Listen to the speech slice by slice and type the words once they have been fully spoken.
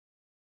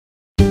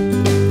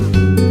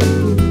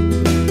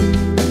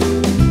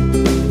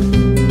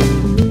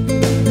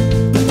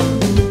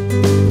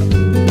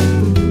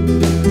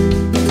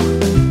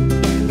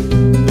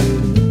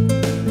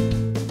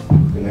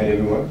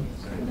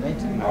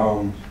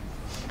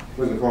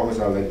First and foremost,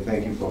 I would like to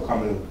thank you for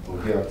coming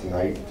over here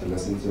tonight to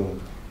listen to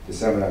the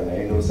seminar. And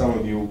I know some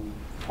of you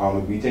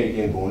will be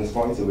taking bonus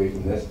points away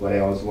from this, but I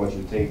also want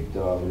you to take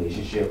the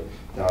relationship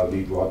that will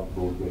be brought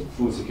both with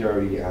food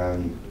security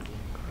and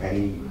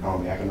any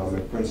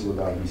economic principle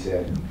that we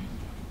said.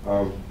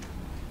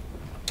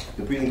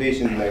 The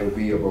presentation tonight will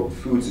be about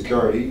food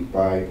security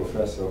by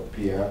Professor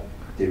Pierre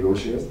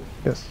Desrochers.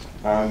 Yes.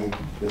 And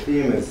the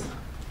theme is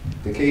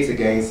the case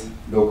against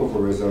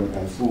locavorism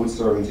and food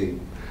sovereignty,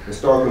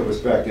 historical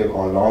perspective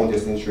on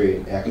long-distance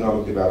trade,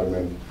 economic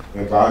development,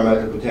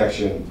 environmental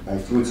protection,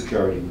 and food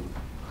security.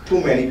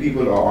 Too many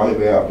people are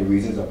unaware of the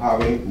reasons of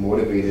having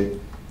motivated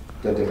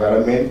the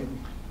development,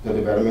 the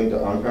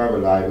unparalleled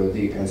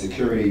reliability and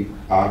security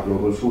of our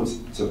global food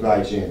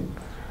supply chain.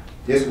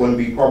 This wouldn't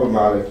be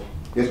problematic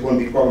if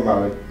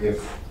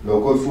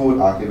local food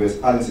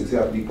activists hadn't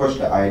successfully pushed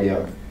the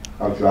idea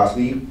of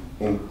drastically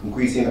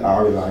increasing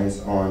our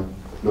reliance on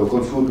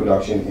local food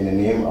production in the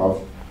name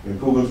of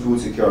improving food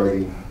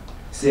security,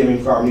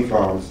 saving family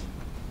farms,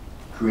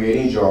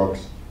 creating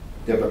jobs,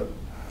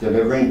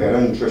 delivering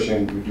better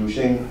nutrition,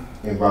 reducing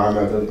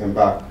environmental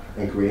impact,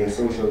 and creating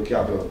social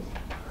capital.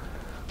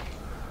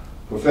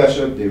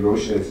 Professor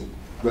Desrochers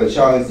will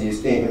challenge these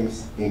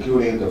statements,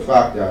 including the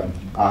fact that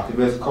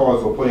activists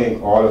call for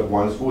putting all of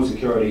one's food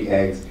security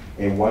eggs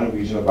in one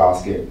regional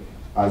basket,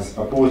 as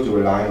opposed to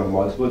relying on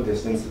multiple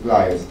distant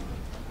suppliers.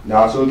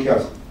 Natural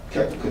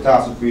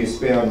catastrophes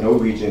spare no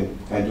region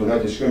and do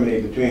not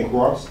discriminate between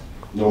crops,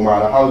 no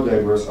matter how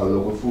diverse a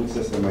local food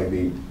system might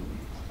be.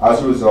 As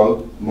a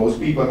result, most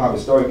people have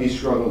historically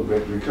struggled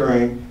with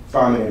recurring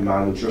famine and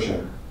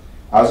malnutrition.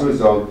 As a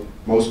result,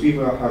 most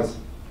people have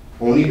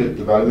only the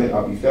development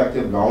of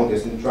effective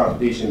long-distance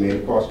transportation made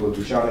it possible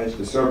to challenge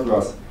the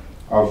surplus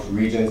of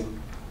regions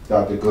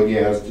that the good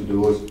years to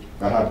those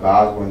that had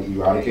bad when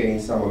eradicating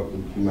some of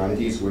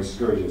humanity's worst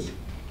scourges.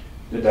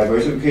 The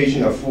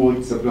diversification of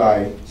food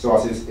supply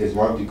sources is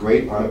one of the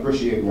great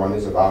unappreciated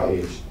wonders of our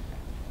age.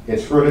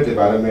 Its further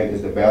development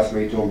is the best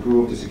way to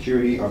improve the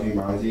security of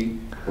humanity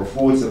for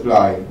food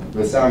supply,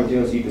 will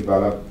simultaneously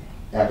develop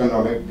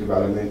economic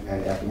development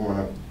and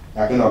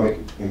economic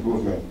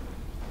improvement.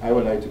 I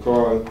would like to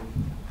call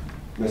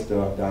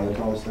Mr. Daniel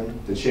Thompson,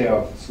 the Chair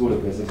of School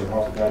of Business and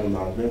Hospitality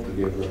Management, to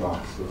give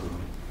remarks.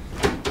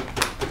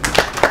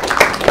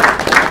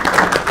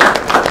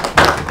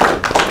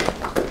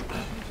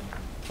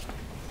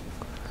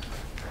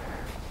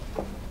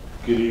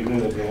 Good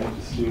evening again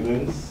to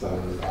students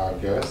and our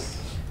guests,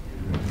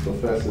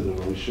 Professor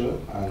Desrochers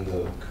and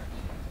the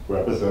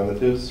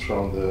representatives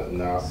from the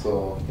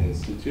Nassau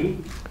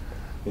Institute.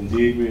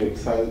 Indeed, we are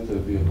excited to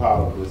be a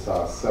part of this,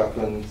 our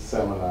second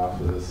seminar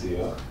for this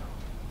year.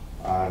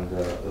 And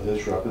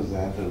this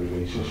represents a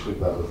relationship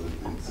that has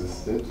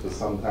existed for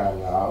some time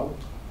now.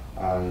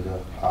 And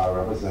our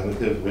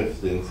representative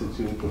with the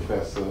Institute,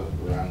 Professor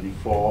Randy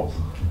Forbes,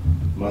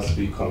 must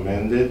be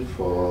commended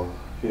for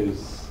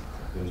his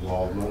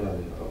involvement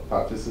and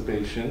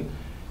participation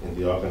in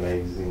the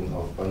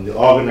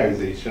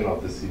organization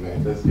of this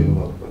event. Let's give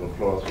him an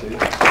applause, please.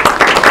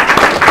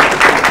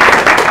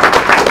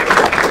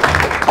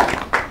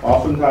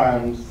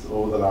 Oftentimes,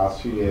 over the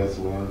last few years,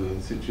 when the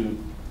Institute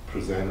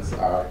presents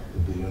at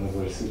the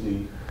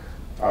university,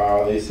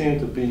 they seem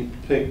to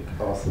pick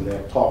or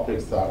select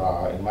topics that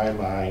are, in my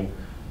mind,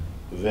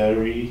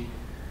 very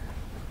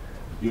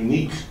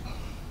unique,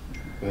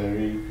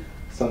 very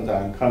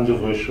sometimes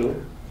controversial,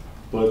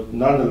 but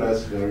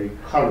nonetheless very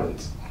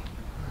current.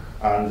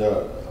 And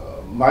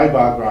my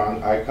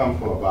background, I come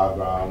from a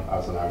background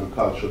as an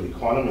agricultural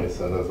economist,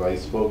 and as I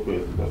spoke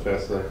with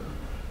Professor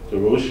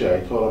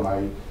Desrochers, I told him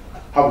I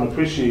have an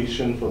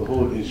appreciation for the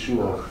whole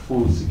issue of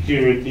food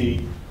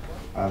security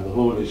and the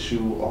whole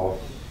issue of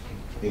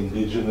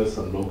indigenous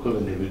and local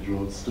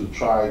individuals to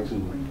try to,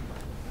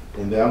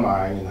 in their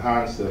mind,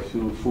 enhance their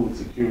food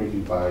security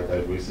by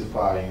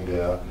diversifying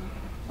their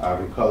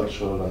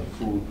agricultural and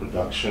food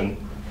production.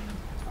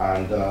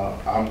 And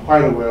I'm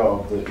quite aware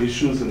of the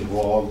issues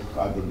involved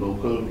at the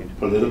local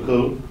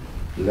political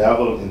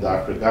level in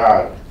that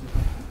regard.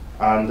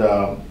 And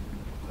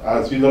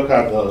as we look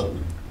at the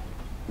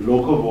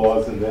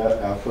Locavores and their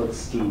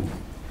efforts to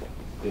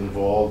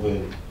involve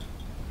in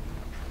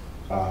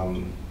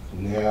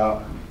near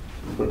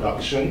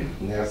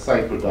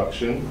site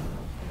production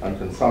and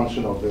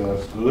consumption of their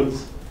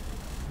goods,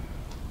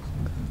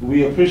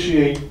 we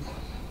appreciate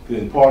the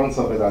importance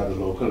of it at the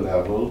local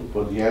level,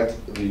 but yet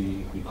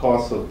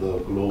because of the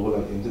global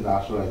and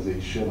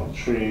internationalization of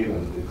trade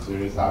and its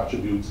various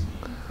attributes,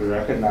 we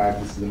recognize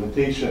this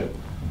limitation.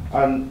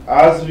 And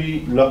as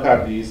we look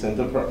at these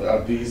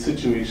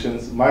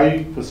situations,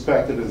 my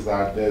perspective is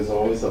that there's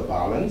always a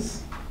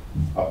balance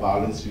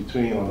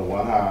between, on the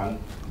one hand,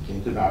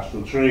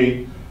 international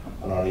trade,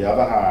 and on the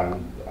other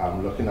hand,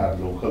 I'm looking at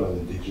local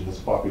and indigenous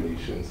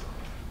populations.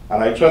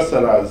 And I trust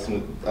that as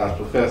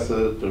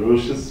Professor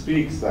Desrochers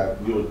speaks,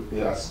 that you,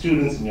 as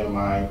students in your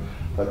mind,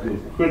 that you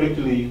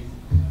critically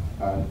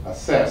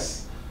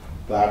assess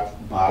that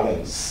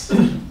balance.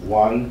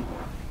 One,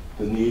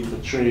 the need for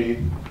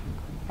trade,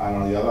 and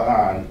on the other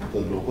hand, the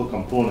local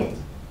component.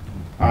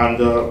 And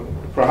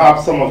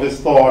perhaps some of his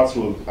thoughts,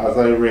 will, as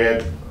I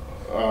read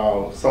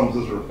some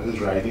of his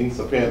writings,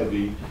 appear to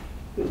be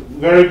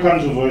very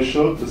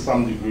controversial to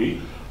some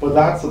degree, but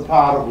that's a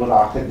part of what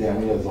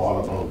academia is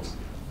all about.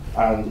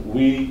 And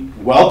we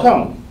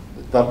welcome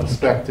that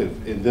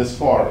perspective in this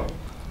forum,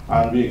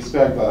 and we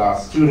expect that our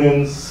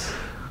students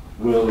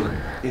will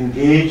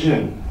engage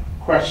him,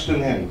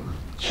 question him,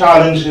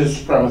 challenge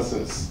his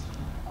premises,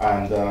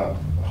 and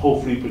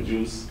hopefully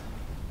produce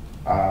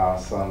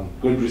some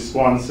good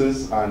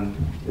responses, and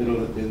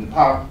it'll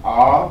impact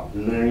our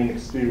learning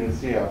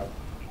experience here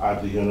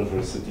at the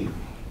university.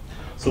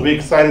 So we're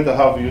excited to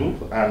have you,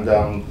 and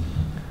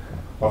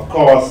of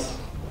course,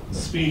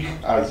 speak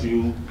as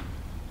you,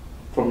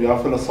 from your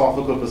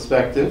philosophical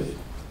perspective,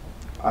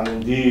 and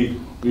indeed,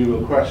 we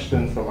will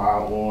question from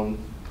our own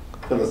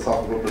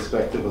philosophical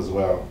perspective as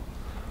well.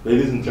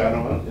 Ladies and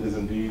gentlemen, it is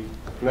indeed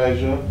a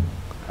pleasure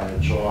and a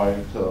joy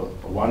to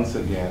once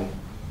again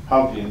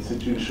have the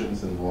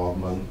institution's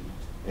involvement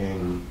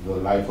in the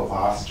life of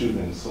our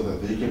students so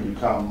that they can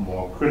become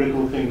more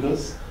critical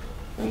thinkers.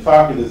 In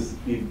fact, it is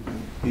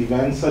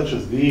events such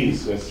as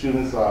these where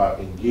students are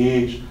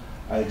engaged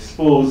and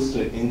exposed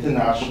to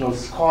international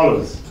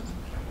scholars.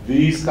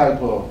 These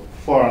type of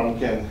forum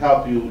can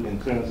help you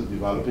in terms of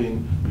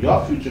developing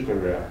your future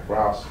career.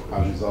 Perhaps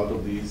as a result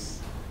of these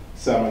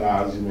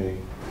seminars, you may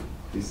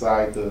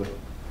decide to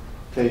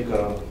take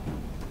a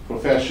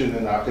profession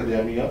in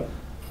academia,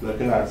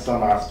 looking at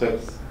some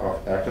aspects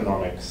of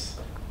economics.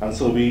 And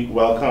so we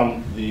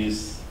welcome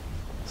these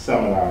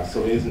seminars.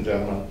 So ladies and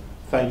gentlemen,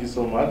 thank you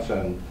so much,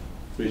 and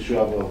wish you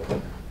have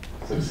a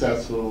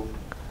successful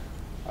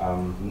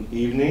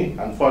evening.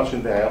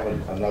 Unfortunately, I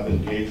have another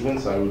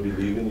engagement, so I will be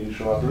leaving you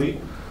shortly,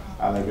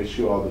 and I wish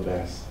you all the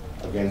best.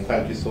 Again,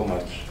 thank you so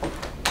much.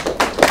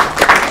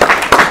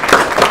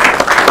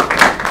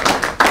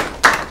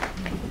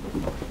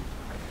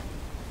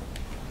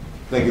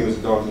 Thank you,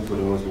 Mr. Thompson, for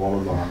those warm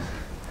remarks.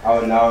 I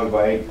will now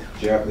invite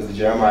Mr.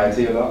 Jeremiah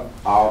Taylor,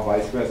 our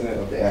Vice President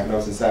of the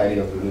Economic Society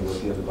of the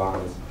University of the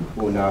Bahamas,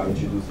 who will now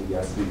introduce the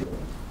guest speaker.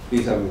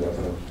 Please help me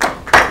welcome him.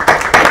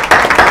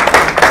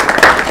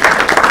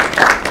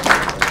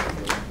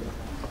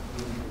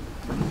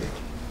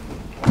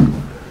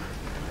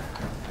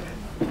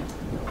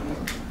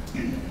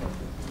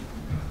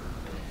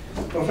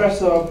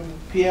 Professor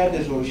Pierre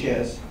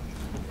Desrochers,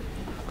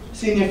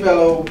 Senior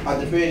Fellow at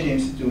the Fraser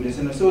Institute, is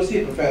an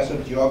Associate Professor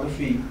of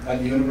Geography at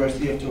the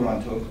University of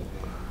Toronto,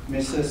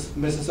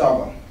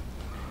 Mississauga.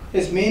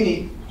 His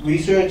main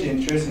research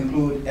interests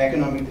include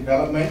economic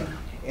development,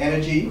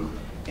 energy,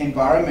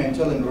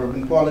 environmental and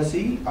urban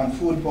policy, and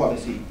food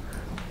policy.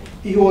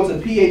 He holds a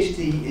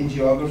PhD in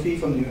geography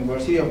from the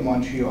University of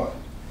Montreal.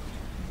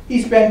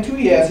 He spent 2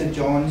 years at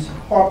Johns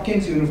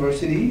Hopkins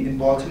University in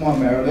Baltimore,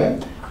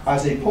 Maryland,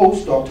 as a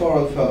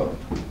postdoctoral fellow.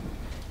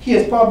 He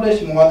has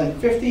published more than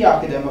 50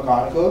 academic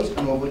articles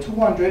and over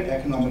 200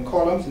 economic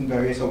columns in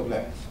various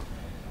outlets.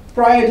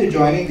 Prior to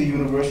joining the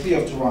University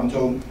of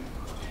Toronto,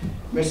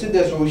 Mr.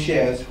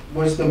 Desrochers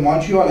was the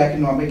Montreal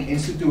Economic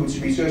Institute's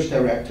research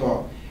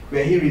director,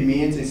 where he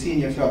remains a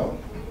senior fellow.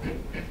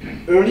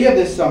 Earlier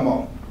this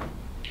summer,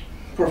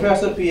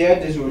 Professor Pierre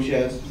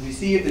Desrochers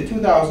received the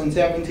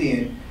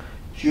 2017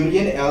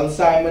 Julian L.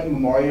 Simon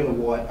Memorial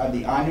Award at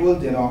the annual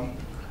dinner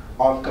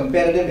of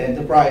Competitive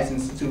Enterprise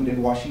Institute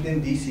in Washington,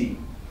 D.C.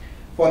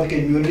 for the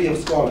community of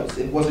scholars.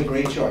 It was a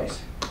great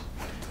choice.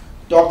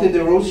 Dr.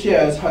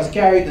 Desrochers has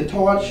carried the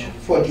torch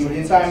for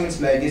Julian Simon's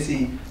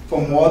legacy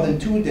for more than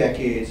 2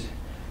 decades.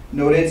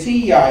 Noted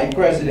CEI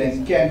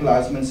President Kent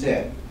Lasman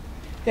said,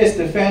 his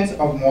defense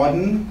of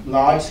modern,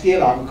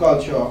 large-scale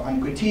agriculture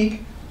and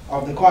critique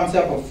of the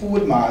concept of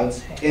food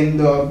miles in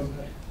the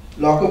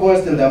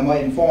Locavore's dilemma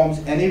informs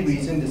any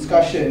reasoned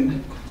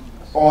discussion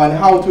on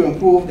how to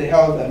improve the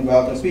health and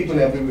wealth of people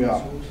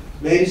everywhere.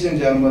 Ladies and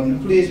gentlemen,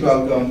 please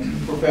welcome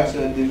Professor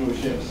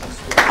Desrochers.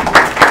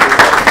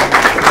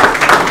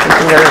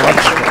 Thank you very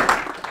much.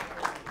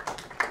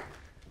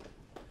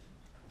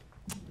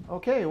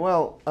 Okay,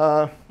 well,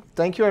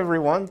 thank you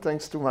everyone.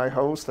 Thanks to my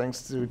host,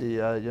 thanks to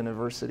the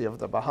University of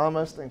the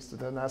Bahamas, thanks to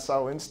the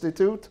Nassau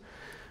Institute.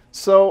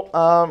 So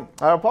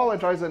I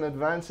apologize in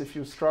advance if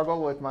you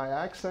struggle with my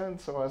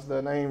accent. So as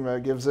the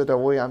name gives it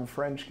away, I'm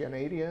French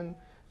Canadian.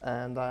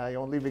 And I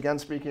only began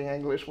speaking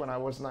English when I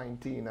was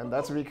 19. And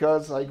that's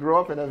because I grew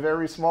up in a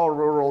very small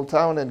rural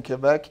town in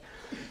Quebec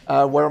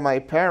where my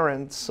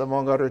parents,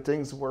 among other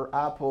things, were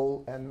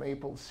apple and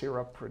maple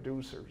syrup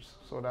producers.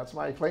 So that's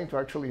my claim to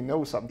actually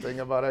know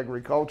something about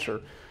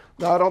agriculture.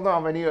 Now, I don't know how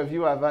many of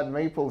you have had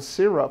maple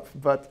syrup,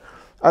 but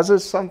as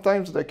is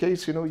sometimes the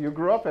case, you know, you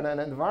grew up in an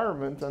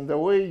environment, and the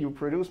way you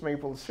produce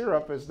maple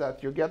syrup is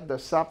that you get the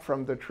sap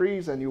from the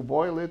trees and you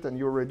boil it and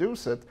you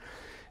reduce it.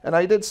 And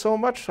I did so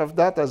much of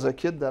that as a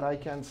kid that I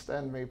can't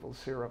stand maple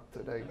syrup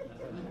today.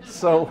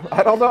 So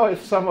I don't know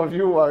if some of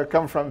you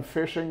come from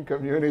fishing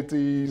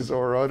communities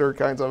or other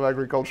kinds of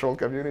agricultural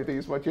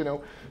communities, but you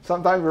know,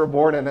 sometimes you're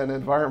born in an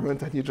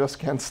environment and you just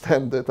can't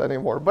stand it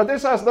anymore. But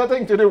this has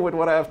nothing to do with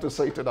what I have to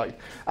say tonight.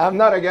 I'm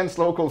not against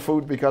local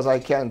food because I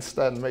can't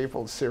stand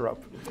maple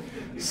syrup.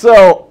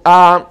 So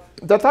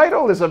the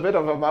title is a bit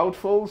of a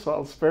mouthful, so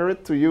I'll spare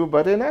it to you.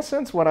 But in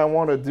essence, what I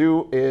want to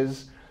do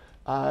is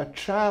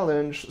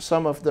challenge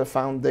some of the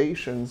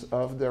foundations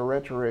of the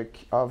rhetoric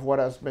of what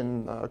has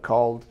been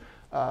called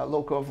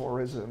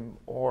locavorism,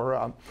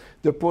 or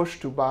the push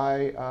to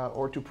buy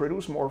or to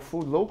produce more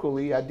food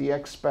locally at the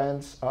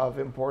expense of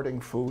importing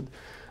food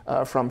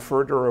from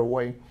further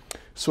away.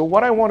 So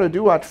what I want to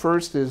do at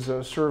first is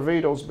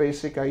survey those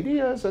basic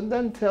ideas and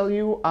then tell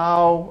you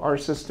how our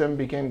system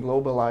became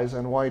globalized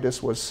and why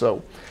this was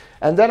so.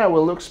 And then I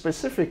will look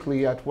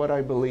specifically at what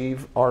I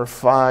believe are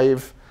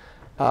 5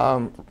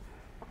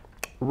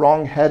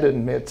 wrong-headed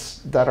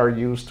myths that are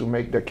used to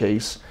make the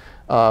case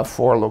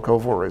for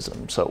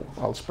locavorism. So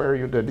I'll spare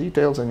you the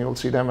details and you'll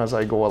see them as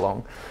I go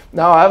along.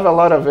 Now I have a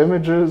lot of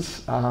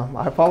images.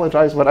 I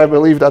apologize, but I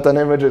believe that an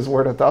image is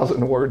worth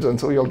 1,000 words, and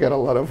so you'll get a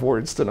lot of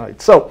words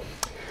tonight. So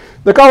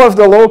the call of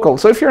the local.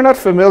 So if you're not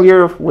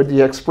familiar with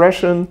the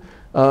expression,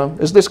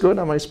 is this good?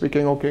 Am I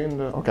speaking okay?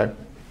 Okay.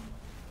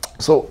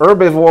 So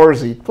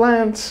herbivores eat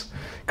plants,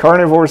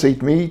 carnivores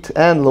eat meat,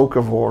 and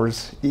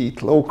locavores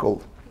eat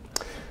local.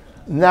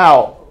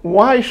 Now,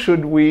 why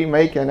should we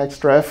make an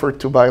extra effort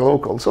to buy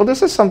local? So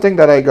this is something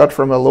that I got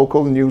from a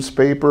local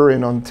newspaper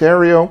in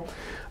Ontario.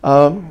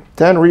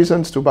 10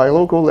 reasons to buy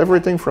local.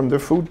 Everything from the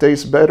food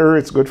tastes better,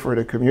 it's good for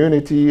the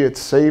community, it's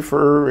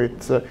safer,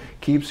 it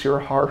keeps your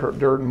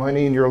hard-earned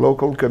money in your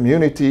local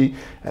community,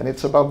 and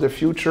it's about the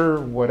future,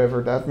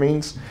 whatever that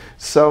means.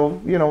 So,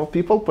 you know,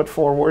 people put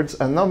forward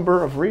a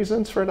number of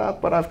reasons for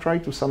that, but I've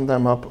tried to sum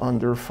them up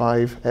under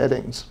 5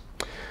 headings.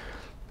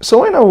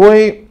 So in a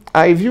way,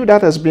 I view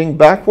that as being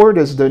backward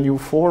as the new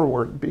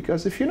forward,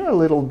 because if you know a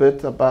little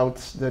bit about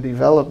the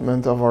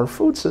development of our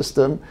food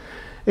system,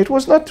 it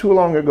was not too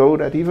long ago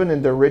that even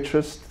in the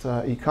richest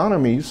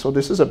economies, so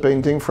this is a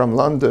painting from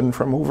London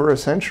from over a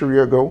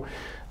century ago,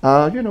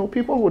 you know,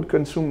 people would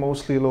consume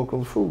mostly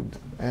local food,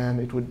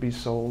 and it would be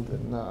sold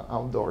in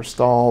outdoor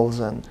stalls,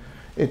 and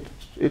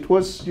it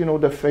was, you know,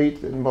 the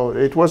fate,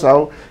 it was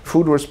how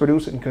food was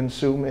produced and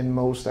consumed in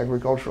most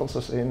agricultural,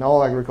 in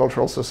all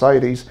agricultural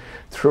societies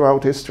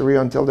throughout history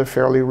until the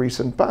fairly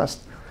recent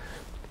past.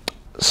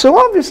 So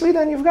obviously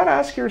then you've got to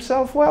ask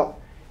yourself, well,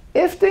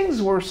 if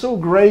things were so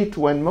great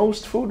when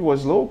most food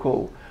was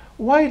local,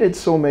 why did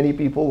so many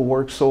people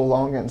work so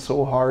long and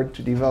so hard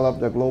to develop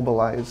the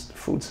globalized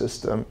food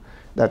system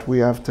that we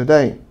have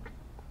today?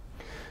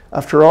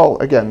 After all,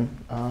 again,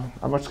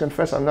 I must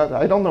confess,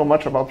 I don't know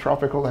much about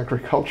tropical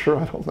agriculture.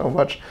 I don't know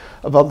much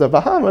about the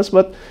Bahamas,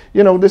 but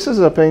you know, this is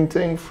a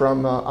painting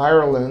from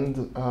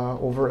Ireland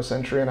over a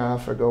century and a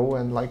half ago,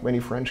 and like many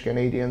French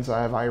Canadians,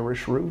 I have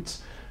Irish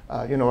roots.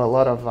 You know, a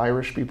lot of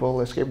Irish people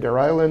escaped their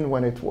island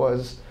when it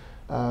was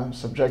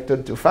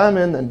subjected to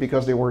famine, and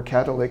because they were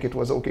Catholic, it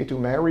was okay to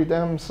marry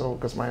them. So,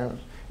 because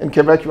in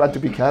Quebec, you had to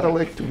be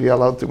Catholic to be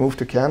allowed to move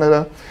to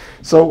Canada.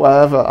 So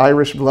I have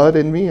Irish blood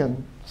in me,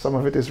 and some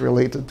of it is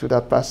related to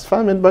that past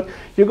famine. But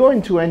you go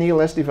into any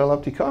less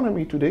developed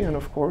economy today, and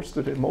of course,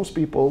 today, most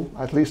people,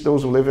 at least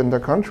those who live in the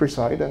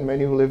countryside and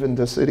many who live in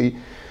the city,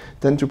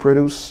 tend to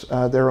produce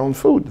their own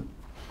food.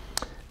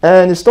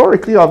 And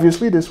historically,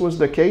 obviously, this was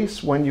the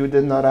case when you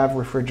did not have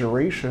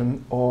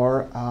refrigeration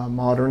or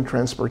modern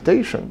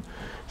transportation.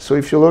 So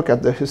if you look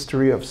at the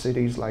history of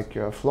cities like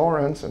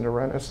Florence in the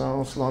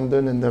Renaissance,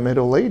 London in the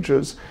Middle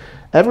Ages,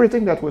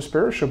 everything that was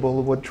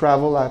perishable would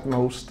travel at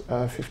most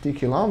 50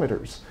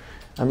 kilometers.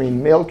 I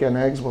mean, milk and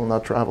eggs will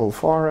not travel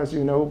far, as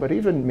you know, but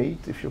even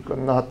meat, if you could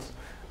not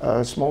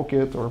smoke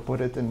it or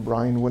put it in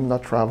brine, would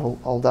not travel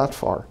all that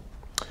far.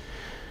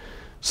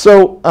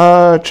 So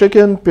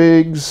chicken,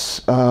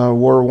 pigs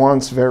were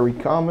once very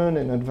common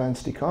in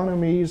advanced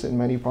economies. In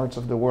many parts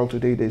of the world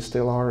today, they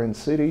still are in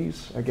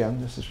cities.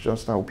 Again, this is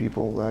just how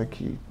people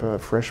keep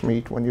fresh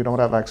meat when you don't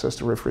have access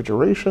to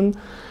refrigeration.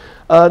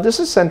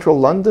 This is central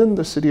London,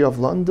 the city of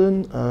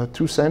London,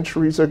 2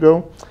 centuries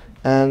ago.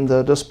 And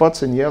the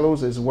spots in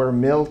yellows is where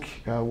milk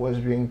was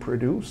being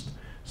produced.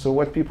 So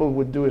what people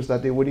would do is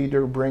that they would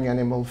either bring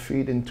animal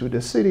feed into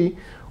the city,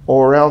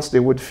 or else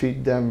they would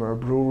feed them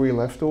brewery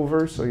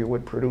leftovers. So you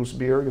would produce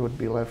beer, you would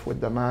be left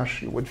with the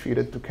mash, you would feed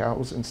it to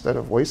cows instead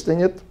of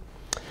wasting it.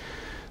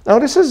 Now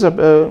this is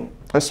a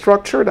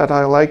structure that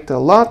I liked a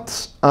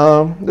lot.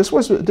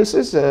 This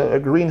is a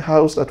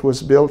greenhouse that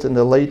was built in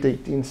the late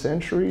 18th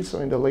century, so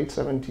in the late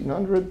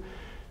 1700s.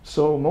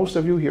 So most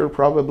of you here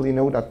probably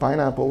know that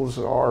pineapples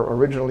are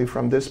originally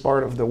from this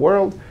part of the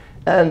world,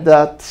 and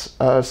that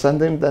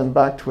sending them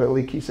back to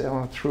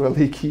through a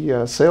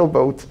leaky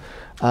sailboat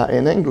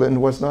in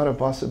England was not a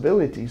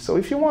possibility. So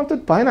if you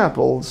wanted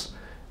pineapples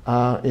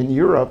in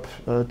Europe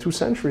 2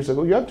 centuries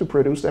ago, you had to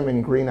produce them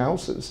in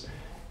greenhouses.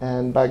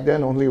 And back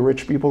then, only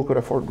rich people could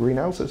afford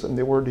greenhouses, and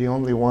they were the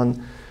only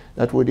one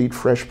that would eat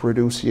fresh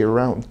produce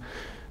year-round.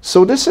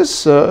 So this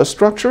is a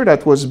structure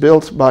that was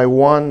built by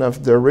one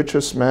of the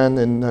richest men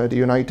in the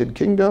United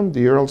Kingdom,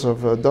 the Earls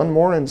of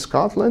Dunmore in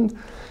Scotland.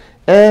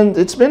 And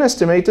it's been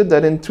estimated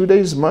that in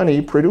today's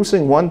money,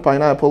 producing one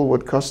pineapple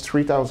would cost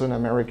 3,000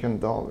 American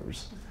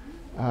dollars.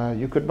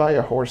 You could buy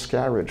a horse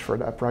carriage for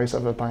that price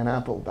of a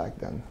pineapple back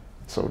then.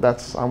 So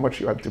that's how much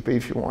you had to pay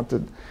if you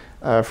wanted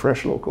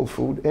fresh local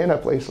food in a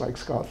place like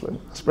Scotland,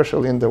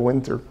 especially in the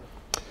winter.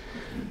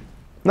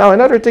 Now,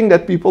 another thing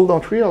that people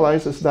don't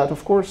realize is that,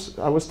 of course,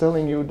 I was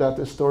telling you that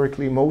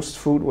historically most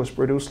food was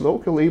produced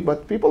locally,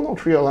 but people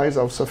don't realize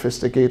how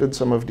sophisticated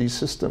some of these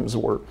systems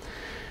were.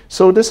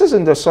 So this is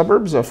in the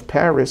suburbs of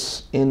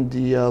Paris in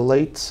the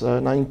late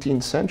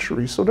 19th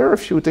century. So there are a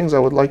few things I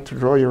would like to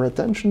draw your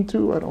attention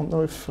to. I don't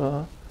know if,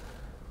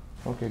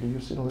 okay, do you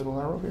see the little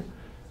arrow here?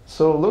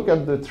 So look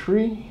at the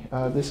tree.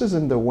 This is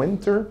in the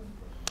winter.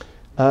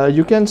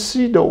 You can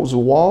see those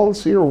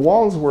walls here.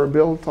 Walls were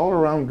built all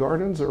around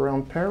gardens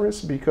around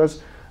Paris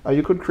because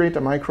you could create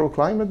a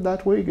microclimate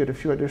that way, get a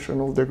few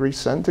additional degrees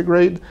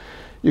centigrade.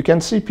 You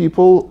can see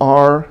people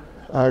are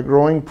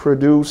growing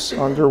produce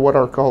under what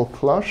are called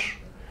cloches.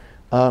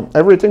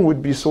 Everything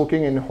would be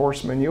soaking in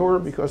horse manure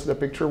because the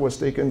picture was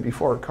taken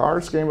before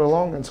cars came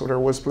along, and so there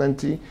was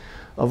plenty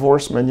of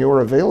horse manure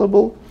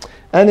available.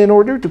 And in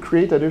order to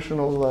create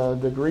additional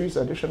degrees,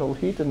 additional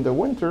heat in the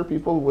winter,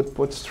 people would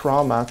put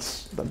straw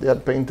mats that they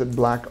had painted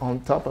black on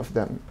top of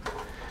them.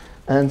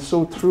 And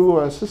so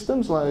through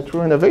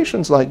through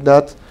innovations like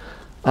that,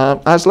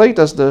 as late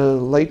as the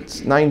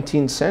late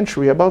 19th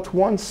century, about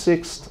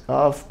 1/6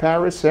 of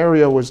Paris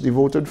area was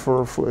devoted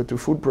to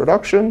food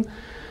production.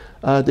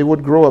 They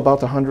would grow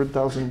about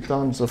 100,000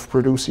 tons of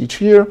produce each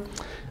year.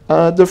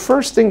 The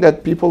first thing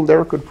that people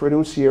there could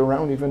produce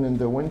year-round, even in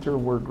the winter,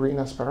 were green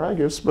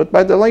asparagus. But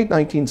by the late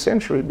 19th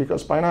century,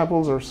 because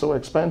pineapples are so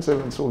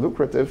expensive and so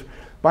lucrative,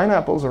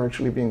 pineapples are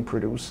actually being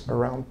produced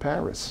around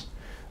Paris.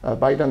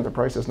 By then, the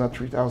price is not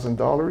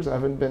 $3,000. I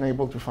haven't been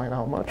able to find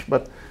out much,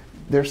 but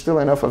there's still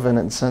enough of an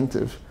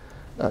incentive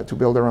to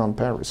build around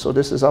Paris. So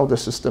this is how the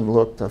system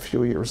looked a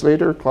few years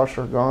later. Cloches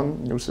are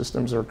gone, new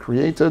systems are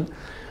created.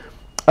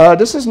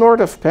 This is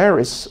north of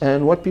Paris,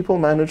 and what people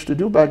managed to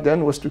do back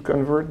then was to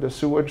convert the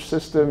sewage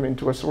system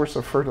into a source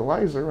of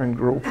fertilizer and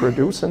grow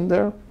produce in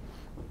there.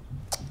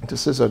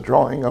 This is a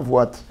drawing of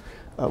what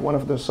one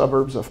of the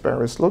suburbs of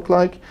Paris looked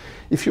like.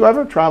 If you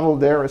ever travel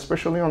there,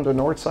 especially on the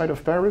north side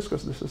of Paris,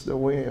 because this is the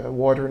way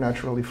water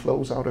naturally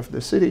flows out of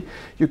the city,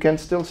 you can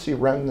still see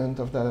remnant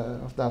of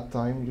that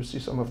time. You see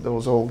some of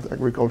those old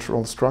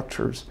agricultural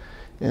structures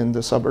in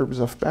the suburbs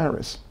of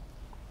Paris.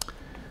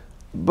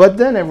 But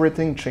then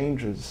everything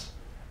changes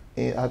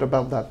at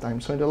about that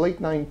time. So in the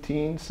late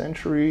 19th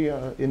century,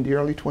 in the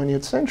early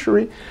 20th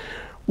century,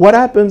 what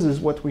happens is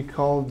what we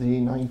call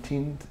the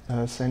 19th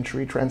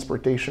century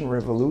transportation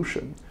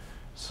revolution.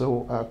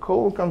 So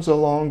coal comes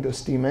along, the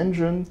steam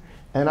engine,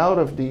 and out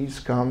of these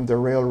come the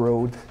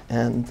railroad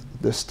and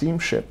the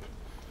steamship.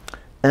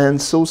 And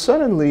so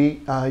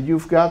suddenly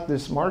you've got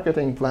this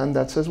marketing plan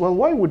that says, well,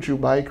 why would you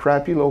buy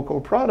crappy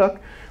local product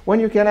when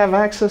you can have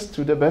access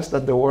to the best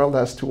that the world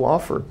has to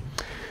offer?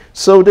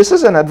 So this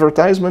is an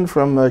advertisement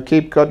from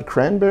Cape Cod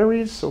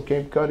Cranberries. So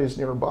Cape Cod is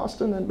near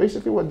Boston, and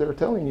basically what they're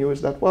telling you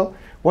is that, well,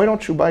 why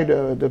don't you buy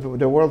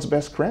the world's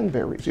best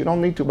cranberries? You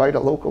don't need to buy the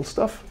local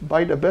stuff.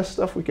 Buy the best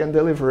stuff. We can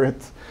deliver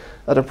it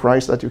at a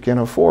price that you can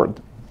afford.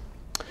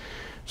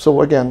 So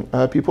again,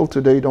 people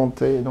today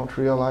don't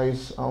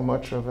realize how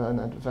much of an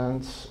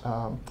advance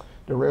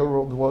the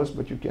railroad was,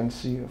 but you can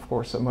see, of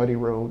course, a muddy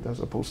road as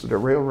opposed to the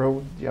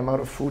railroad, the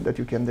amount of food that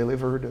you can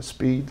deliver, the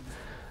speed,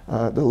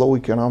 the low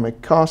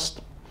economic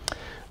cost.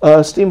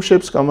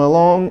 Steamships come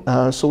along,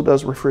 so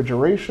does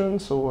refrigeration.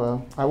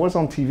 So I was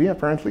on TV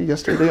apparently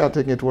yesterday, I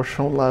think it was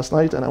shown last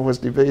night, and I was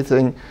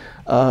debating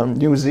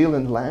New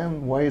Zealand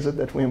lamb. Why is it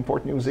that we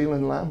import New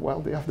Zealand lamb? Well,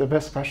 they have the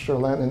best pasture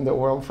land in the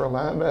world for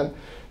lamb, and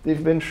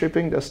they've been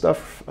shipping the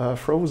stuff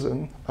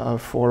frozen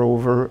for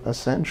over a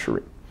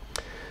century.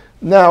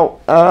 Now,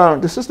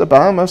 this is the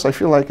Bahamas. I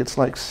feel like it's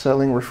like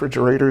selling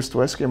refrigerators to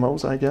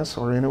Eskimos, I guess,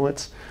 or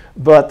Inuits.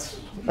 But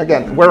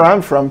again, where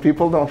I'm from,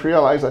 people don't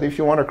realize that if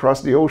you want to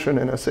cross the ocean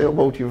in a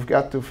sailboat, you've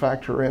got to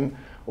factor in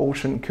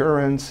ocean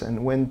currents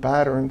and wind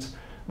patterns.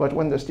 But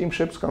when the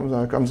steamships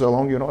comes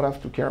along, you don't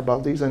have to care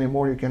about these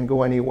anymore. You can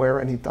go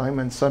anywhere, anytime,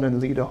 and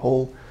suddenly the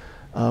whole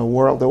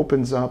world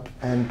opens up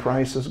and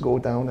prices go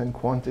down and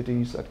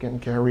quantities that can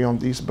carry on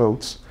these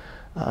boats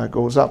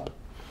goes up.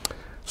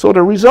 So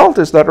the result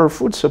is that our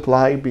food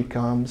supply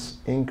becomes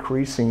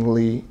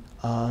increasingly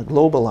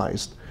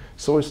globalized.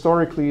 So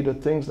historically, the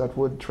things that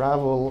would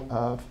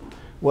travel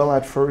well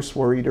at first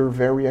were either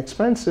very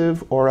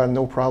expensive or had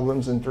no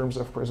problems in terms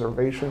of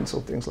preservation. So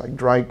things like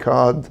dry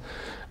cod,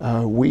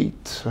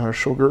 wheat,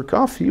 sugar,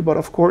 coffee. But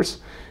of course,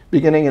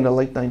 beginning in the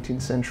late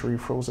 19th century,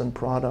 frozen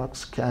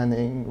products,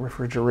 canning,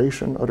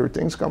 refrigeration, other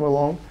things come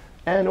along.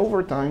 And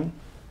over time,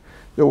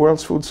 the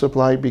world's food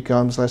supply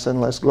becomes less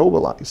and less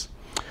globalized.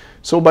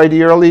 So by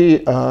the early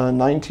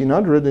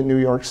 1900s in New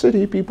York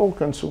City, people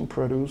consume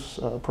produce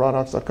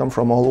products that come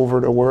from all over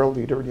the world,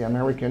 either the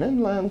American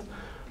inland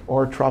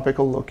or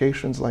tropical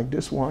locations like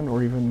this one,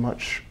 or even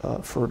much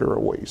further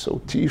away.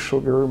 So tea,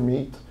 sugar,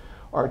 meat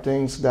are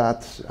things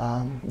that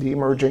the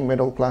emerging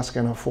middle class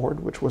can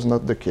afford, which was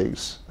not the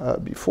case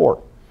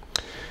before.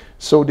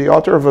 So the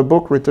author of a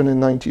book written in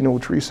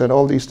 1903 said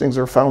all these things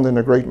are found in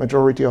a great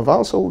majority of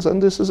households,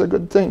 and this is a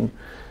good thing.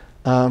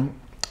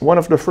 One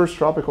of the first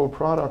tropical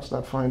products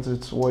that finds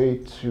its way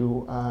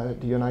to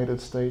the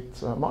United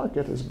States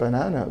market is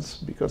bananas,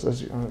 because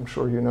as I'm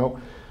sure you know,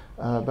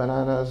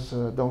 bananas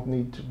don't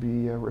need to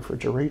be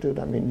refrigerated.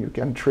 I mean, you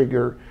can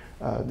trigger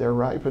their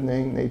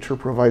ripening. Nature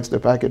provides the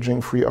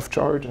packaging free of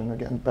charge. And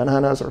again,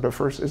 bananas are the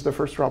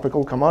first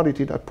tropical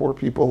commodity that poor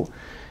people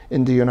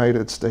in the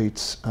United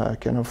States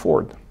can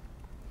afford.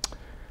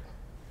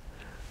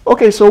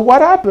 Okay, so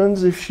what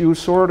happens if you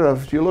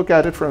you look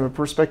at it from the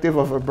perspective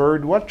of a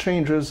bird, what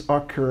changes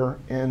occur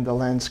in the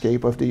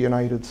landscape of the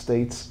United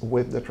States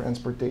with the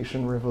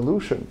transportation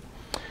revolution?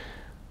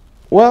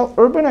 Well,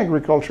 urban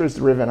agriculture is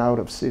driven out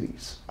of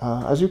cities.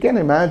 As you can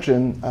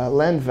imagine,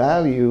 land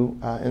value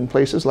in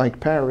places like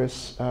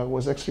Paris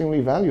was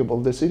extremely valuable.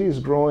 The city is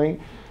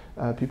growing.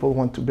 People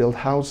want to build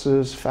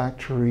houses,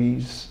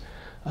 factories,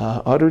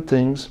 other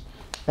things.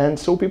 And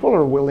so people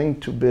are willing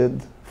to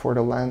bid for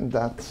the land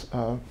that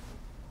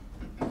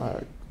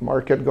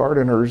market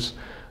gardeners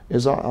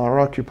are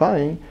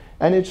occupying,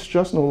 and it's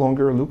just no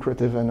longer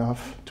lucrative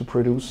enough to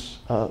produce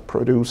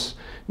produce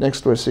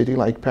next to a city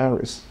like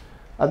Paris.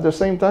 At the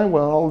same time,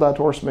 well, all that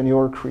horse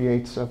manure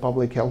creates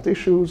public health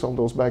issues. All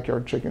those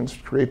backyard chickens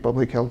create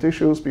public health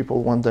issues.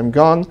 People want them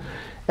gone.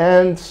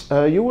 And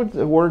you would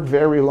work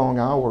very long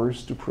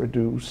hours to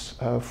produce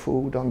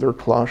food under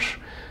cloche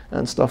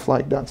and stuff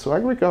like that. So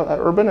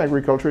urban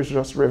agriculture is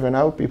just driven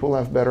out. People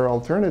have better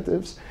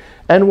alternatives.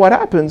 And what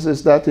happens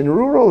is that in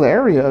rural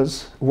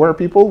areas where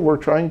people were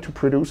trying to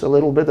produce a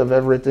little bit of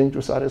everything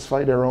to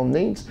satisfy their own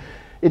needs,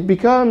 it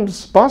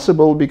becomes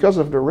possible because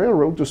of the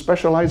railroad to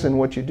specialize in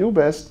what you do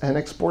best and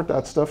export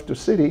that stuff to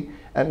city,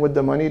 and with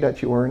the money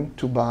that you earn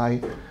to buy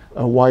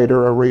a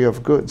wider array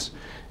of goods.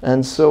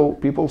 And so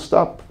people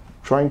stop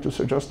trying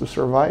to just to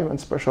survive and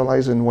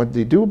specialize in what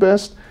they do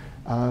best.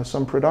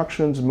 Some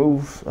productions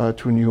move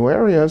to new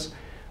areas,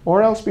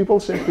 or else people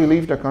simply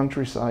leave the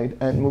countryside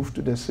and move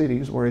to the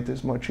cities where it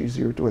is much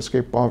easier to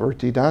escape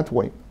poverty that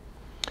way.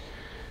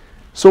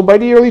 So by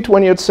the early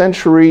 20th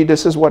century,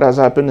 this is what has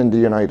happened in the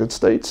United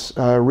States.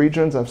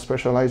 Regions have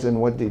specialized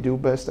in what they do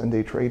best and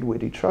they trade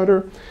with each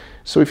other.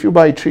 So if you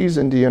buy cheese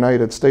in the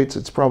United States,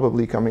 it's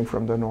probably coming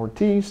from the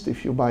Northeast.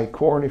 If you buy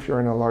corn, if you're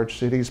in a large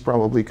city, it's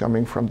probably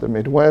coming from the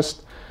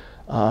Midwest.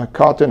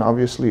 Cotton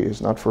obviously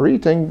is not for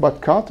eating,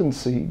 but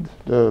cottonseed,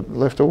 the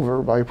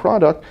leftover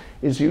byproduct,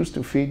 is used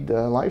to feed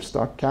the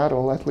livestock,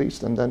 cattle at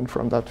least, and then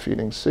from that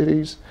feeding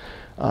cities.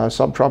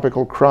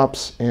 Subtropical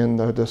crops in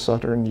the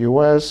southern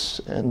US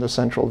and the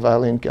Central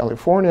Valley in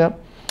California.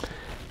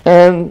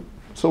 And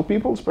so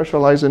people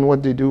specialize in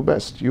what they do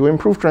best. You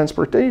improve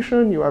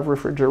transportation, you have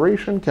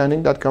refrigeration,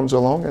 canning that comes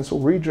along, and so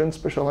regions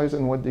specialize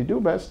in what they do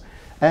best,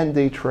 and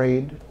they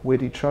trade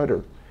with each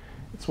other.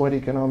 It's what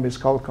economists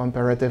call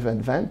comparative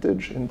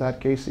advantage. In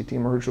that case, it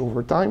emerged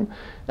over time,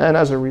 and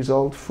as a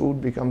result, food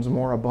becomes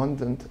more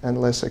abundant and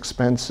less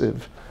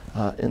expensive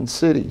in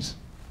cities.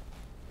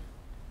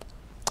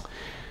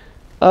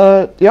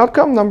 The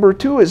outcome number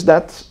two is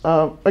that,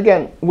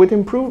 again, with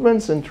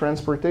improvements in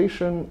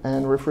transportation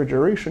and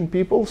refrigeration,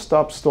 people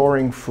stop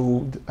storing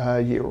food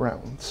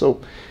year-round. So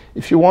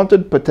if you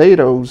wanted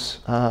potatoes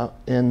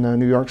in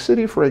New York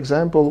City, for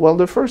example, well,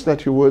 the first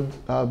that you would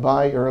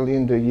buy early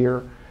in the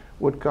year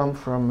would come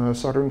from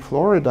southern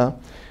Florida,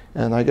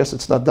 and I guess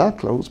it's not that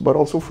close, but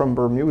also from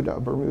Bermuda.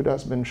 Bermuda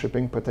has been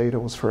shipping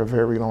potatoes for a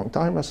very long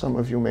time, as some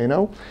of you may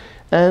know.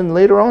 And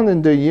later on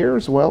in the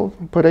years, well,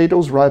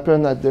 potatoes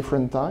ripen at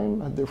different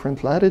time, at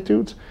different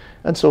latitudes.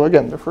 And so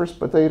again, the first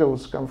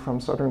potatoes come from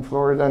southern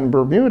Florida and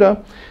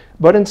Bermuda,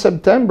 but in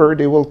September,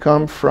 they will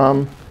come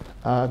from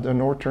the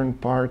northern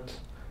part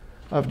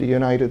of the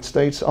United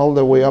States all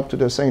the way up to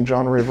the St.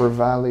 John River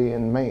Valley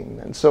in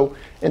Maine. And so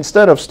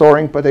instead of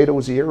storing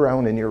potatoes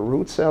year-round in your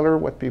root cellar,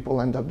 what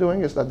people end up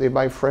doing is that they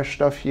buy fresh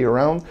stuff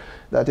year-round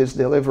that is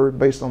delivered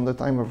based on the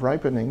time of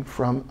ripening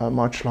from a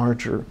much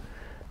larger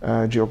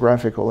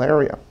geographical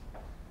area.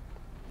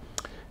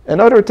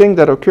 Another thing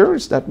that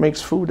occurs that makes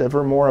food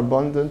ever more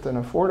abundant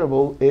and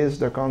affordable is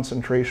the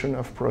concentration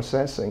of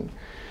processing.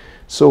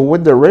 So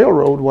with the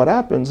railroad, what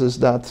happens is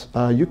that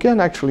you can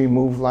actually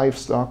move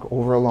livestock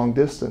over long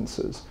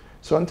distances.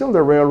 So until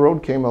the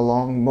railroad came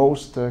along,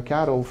 most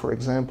cattle, for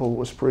example,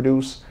 was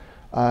produced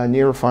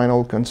near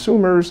final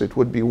consumers. It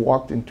would be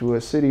walked into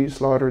a city,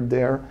 slaughtered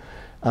there.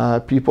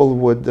 People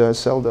would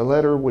sell the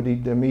leather, would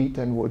eat the meat,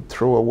 and would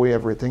throw away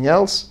everything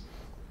else.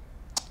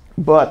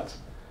 But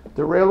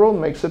the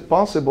railroad makes it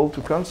possible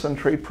to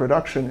concentrate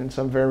production in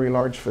some very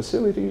large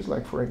facilities,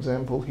 like for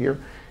example here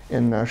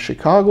in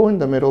Chicago, in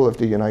the middle of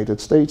the United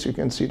States. You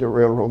can see the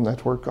railroad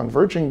network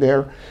converging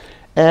there.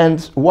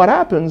 And what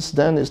happens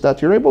then is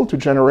that you're able to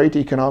generate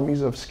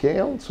economies of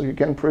scale, so you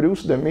can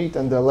produce the meat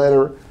and the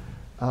leather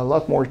a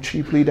lot more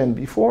cheaply than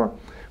before.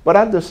 But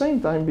at the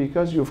same time,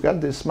 because you've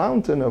got this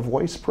mountain of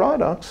waste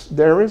products,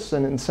 there is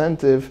an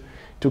incentive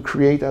to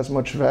create as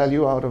much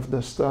value out of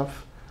the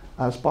stuff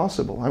as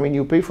possible. I mean,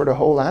 you pay for the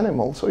whole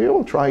animal, so you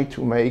will try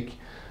to make,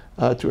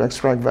 to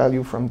extract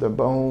value from the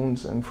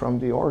bones and from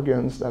the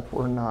organs that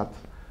were not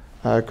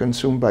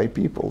consumed by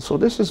people. So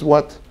this is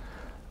what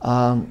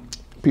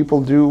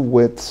people do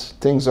with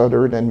things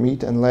other than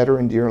meat and leather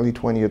in the early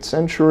 20th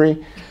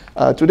century.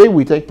 Today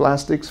we take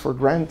plastics for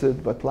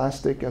granted, but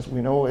plastic as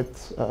we know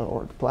it,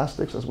 or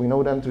plastics as we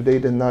know them today,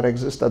 did not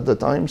exist at the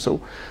time.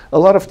 So a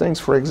lot of things,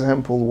 for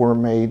example, were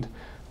made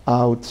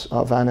out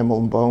of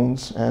animal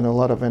bones, and a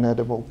lot of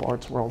inedible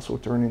parts were also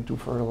turned into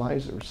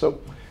fertilizer.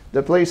 So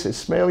the place is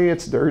smelly,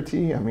 it's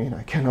dirty. I mean,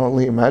 I can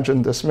only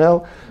imagine the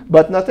smell,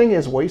 but nothing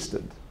is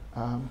wasted.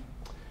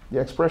 The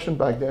expression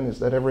back then is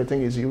that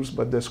everything is used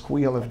but the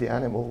squeal of the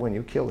animal when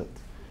you kill it.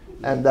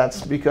 And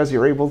that's because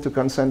you're able to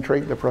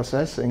concentrate the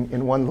processing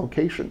in one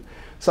location,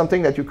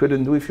 something that you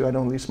couldn't do if you had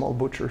only small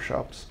butcher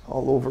shops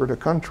all over the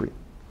country.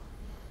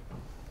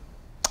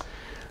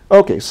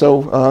 Okay,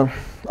 so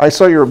I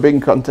saw your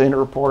big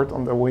container port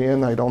on the way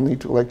in. I don't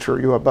need to lecture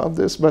you about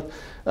this, but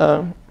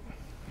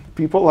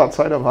people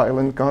outside of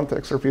island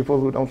context, or people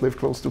who don't live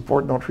close to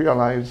port, don't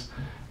realize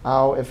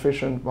how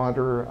efficient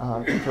modern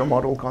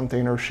intermodal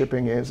container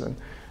shipping is. And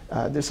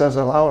this has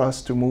allowed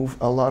us to move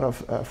a lot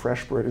of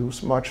fresh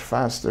produce much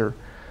faster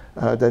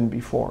than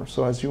before.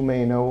 So as you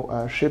may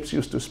know, ships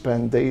used to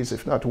spend days,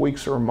 if not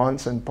weeks or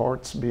months, in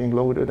ports being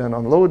loaded and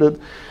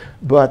unloaded.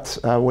 But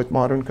with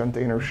modern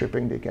container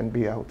shipping, they can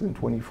be out in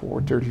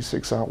 24,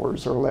 36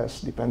 hours or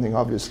less, depending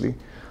obviously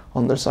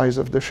on the size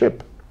of the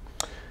ship.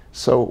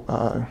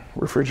 So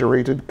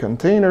refrigerated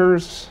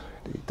containers,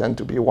 they tend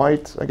to be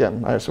white.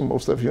 Again, I assume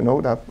most of you know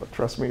that, but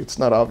trust me, it's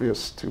not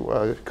obvious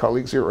to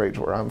colleagues your age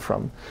where I'm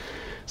from.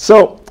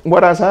 So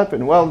what has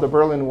happened? Well, the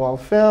Berlin Wall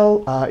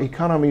fell.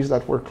 Economies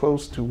that were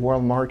close to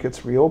world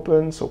markets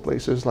reopened. So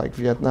places like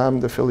Vietnam,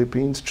 the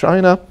Philippines,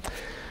 China.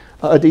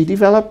 They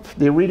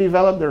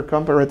redeveloped their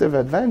comparative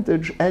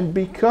advantage. And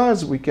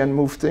because we can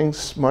move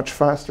things much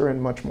faster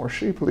and much more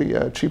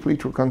cheaply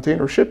through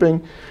container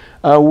shipping,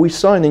 we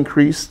saw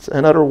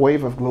another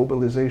wave of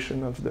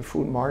globalization of the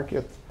food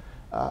market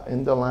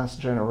in the last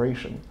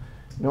generation.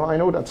 You know, I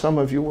know that some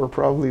of you were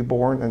probably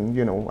born and,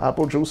 you know,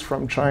 apple juice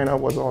from China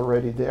was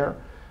already there.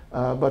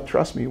 But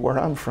trust me, where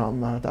I'm from,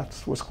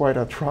 that was quite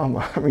a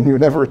trauma. I mean, you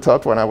never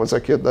thought when I was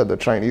a kid that the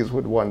Chinese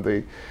would one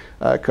day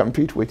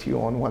compete with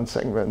you on one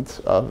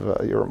segment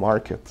of your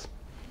market.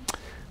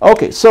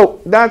 Okay,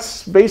 so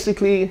that's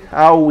basically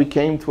how we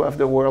came to have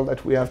the world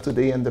that we have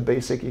today and the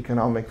basic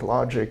economic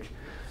logic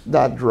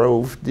that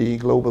drove the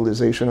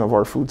globalization of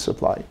our food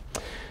supply.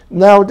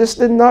 Now, this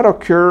did not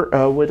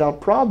occur without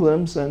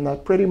problems, and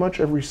at pretty much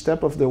every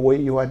step of the way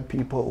you had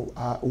people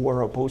who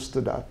were opposed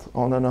to that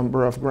on a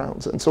number of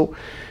grounds. And so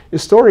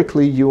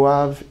historically, you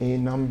have a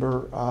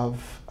number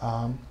of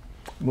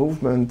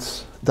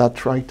movements that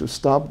try to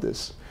stop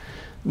this.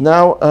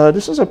 Now,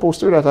 this is a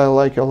poster that I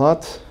like a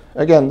lot.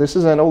 Again, this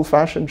is an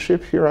old-fashioned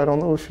ship here. I don't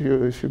know if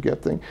you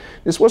get things.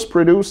 This was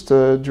produced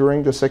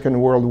during the Second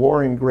World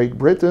War in Great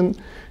Britain.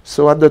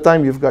 So at the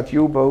time, you've got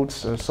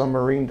U-boats,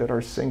 submarines that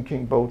are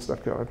sinking boats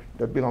that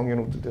belong, you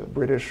know, to the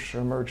British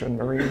Merchant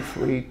Marine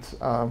Fleet,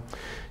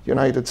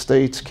 United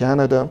States,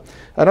 Canada.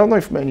 I don't know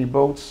if many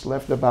boats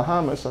left the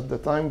Bahamas at the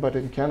time, but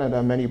in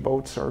Canada, many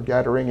boats are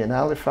gathering in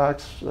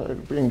Halifax,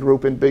 being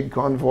grouped in big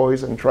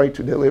convoys and try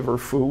to deliver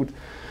food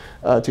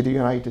to the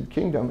United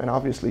Kingdom, and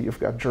obviously you've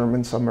got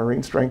German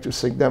submarines trying to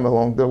sink them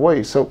along the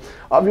way. So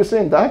obviously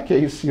in that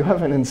case, you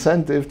have an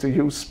incentive to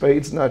use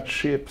spades, not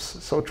ships.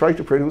 So try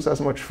to produce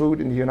as much food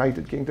in the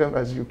United Kingdom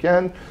as you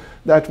can.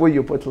 That way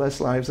you put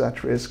less lives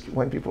at risk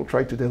when people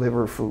try to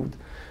deliver food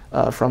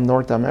from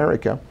North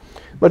America.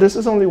 But this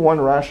is only one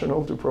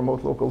rationale to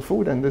promote local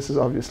food, and this is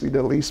obviously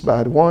the least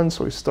bad one.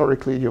 So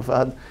historically you've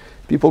had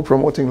people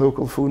promoting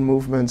local food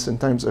movements in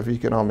times of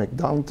economic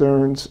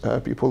downturns,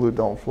 people who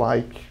don't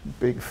like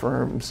big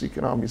firms,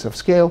 economies of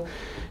scale,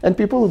 and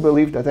people who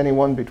believe that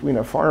anyone between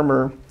a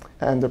farmer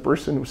and the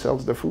person who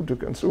sells the food to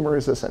consumer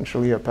is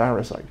essentially a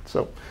parasite.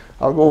 So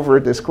I'll go over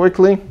this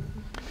quickly.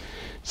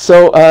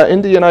 So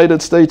in the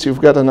United States,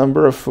 you've got a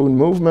number of food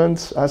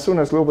movements. As soon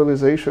as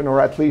globalization,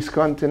 or at least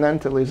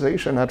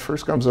continentalization at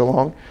first comes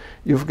along,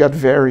 you've got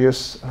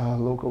various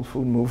local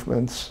food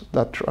movements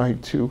that try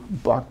to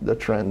buck the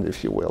trend,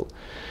 if you will.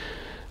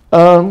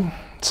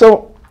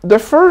 So the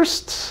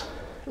first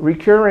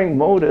recurring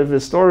motive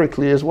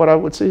historically is what I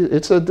would say,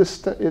 it's a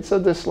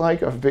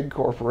dislike of big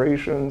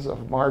corporations,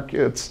 of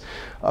markets,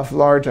 of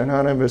large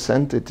anonymous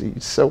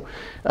entities. So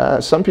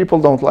some people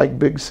don't like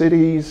big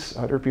cities,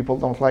 other people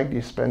don't like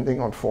the spending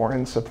on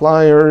foreign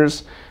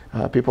suppliers,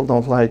 people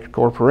don't like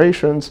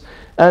corporations,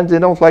 and they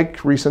don't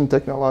like recent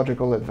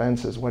technological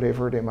advances,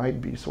 whatever they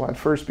might be. So at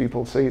first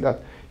people say that,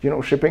 you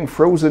know, shipping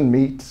frozen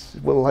meat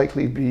will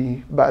likely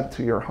be bad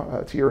to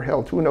your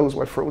health. Who knows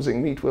what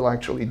frozen meat will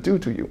actually do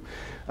to you?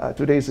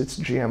 Today's it's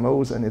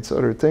GMOs and it's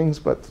other things,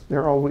 but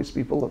there are always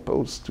people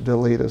opposed to the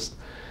latest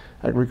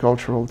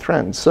agricultural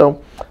trends.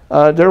 So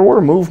there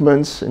were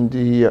movements in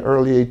the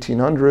early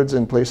 1800s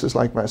in places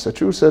like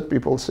Massachusetts.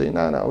 People say,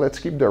 no, let's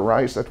keep the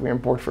rice that we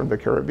import from the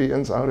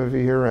Caribbeans out of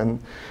here and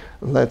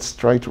let's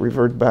try to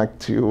revert back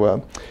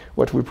to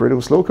what we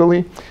produce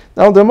locally.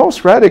 Now, the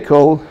most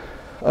radical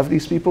of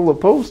these people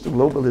opposed to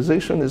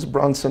globalization is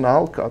Bronson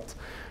Alcott.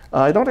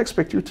 I don't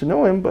expect you to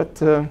know him,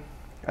 but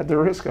at the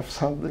risk of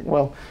sounding,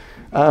 well,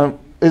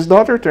 his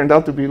daughter turned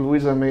out to be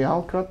Louisa May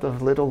Alcott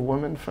of Little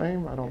Women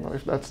fame. I don't know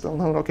if that's still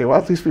known. Okay,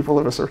 well, at least people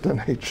of a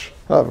certain age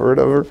have heard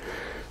of her.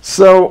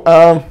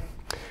 So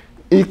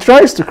he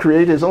tries to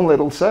create his own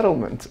little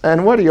settlement.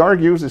 And what he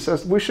argues, he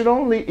says, we should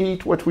only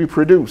eat what we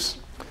produce.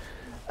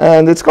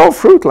 And it's called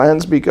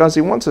Fruitlands because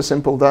he wants a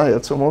simple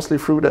diet, so mostly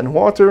fruit and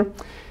water.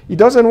 He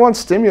doesn't want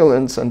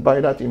stimulants, and by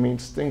that he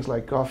means things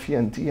like coffee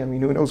and tea. I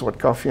mean, who knows what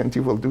coffee and tea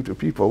will do to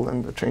people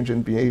and the change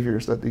in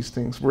behaviors that these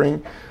things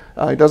bring.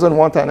 He doesn't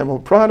want animal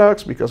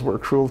products because we're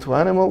cruel to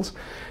animals.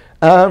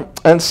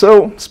 And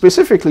so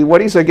specifically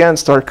what he's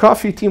against are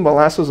coffee, tea,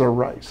 molasses, or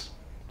rice.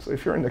 So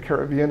if you're in the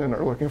Caribbean and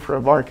are looking for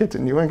a market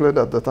in New England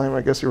at the time,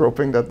 I guess you're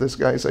hoping that this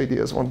guy's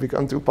ideas won't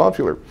become too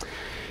popular.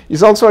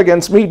 He's also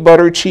against meat,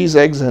 butter, cheese,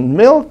 eggs, and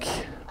milk,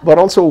 but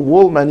also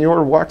wool,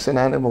 manure, wax, and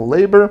animal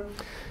labor.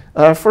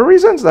 For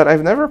reasons that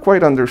I've never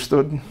quite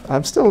understood.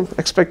 I'm still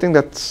expecting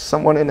that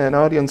someone in an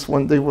audience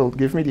one day will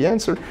give me the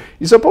answer.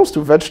 He's opposed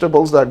to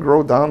vegetables that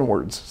grow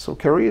downwards, so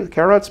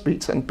carrots,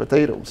 beets, and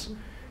potatoes,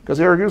 because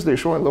he argues they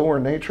show a lower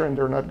nature and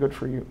they're not good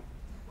for you.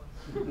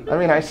 I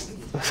mean, I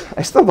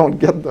still don't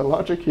get the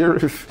logic here.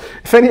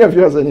 If any of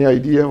you has any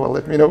idea, well,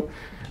 let me know.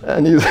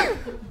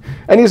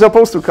 And he's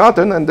opposed to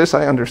cotton, and this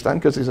I understand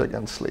because he's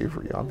against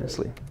slavery,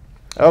 obviously.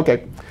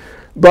 Okay.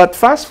 But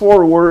fast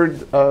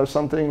forward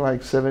something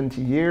like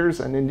 70 years,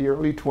 and in the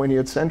early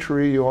 20th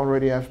century, you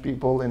already have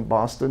people in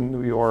Boston,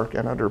 New York,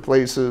 and other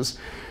places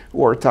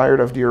who are tired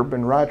of the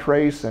urban rat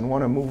race and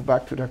want to move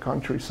back to the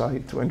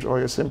countryside to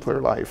enjoy a simpler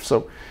life.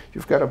 So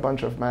you've got a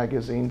bunch of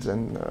magazines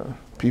and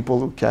people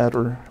who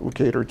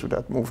cater to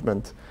that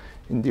movement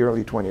in the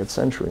early 20th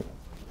century.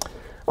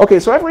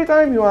 Okay, so every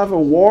time you have a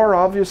war,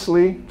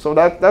 obviously, so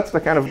that's the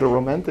kind of the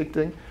romantic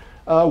thing.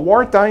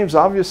 War times,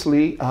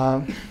 obviously,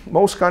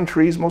 most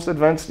countries, most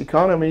advanced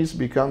economies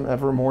become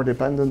ever more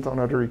dependent on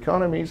other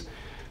economies.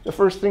 The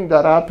first thing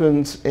that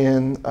happens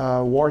in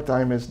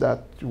wartime is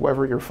that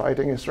whoever you're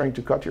fighting is trying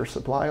to cut your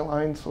supply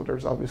line, so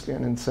there's obviously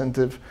an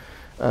incentive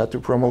to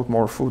promote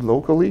more food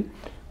locally.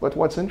 But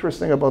what's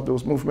interesting about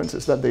those movements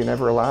is that they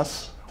never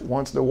last.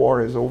 Once the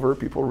war is over,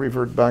 people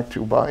revert back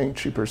to buying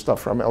cheaper stuff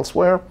from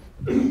elsewhere.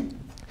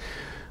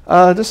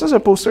 This is a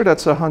poster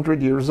that's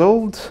 100 years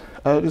old.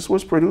 This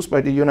was produced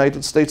by the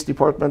United States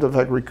Department of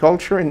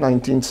Agriculture in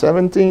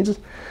 1970s.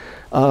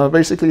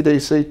 Basically, they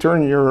say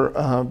turn your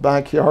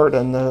backyard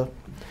and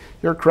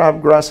your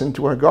crabgrass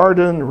into a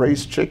garden,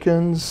 raise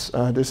chickens.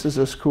 This is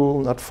a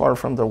school not far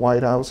from the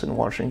White House in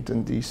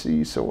Washington,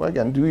 D.C. So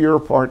again, do your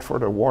part for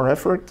the war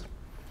effort.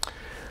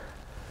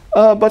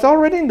 But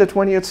already in the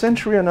 20th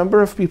century, a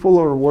number of people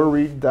are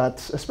worried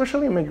that,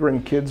 especially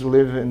immigrant kids who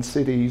live in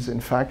cities, in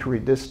factory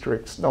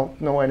districts,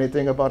 don't know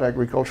anything about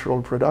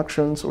agricultural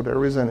production, so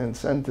there is an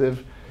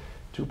incentive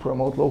to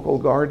promote local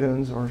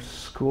gardens or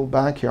school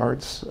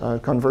backyards,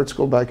 convert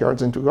school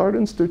backyards into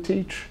gardens to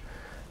teach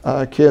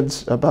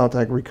kids about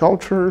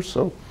agriculture.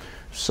 So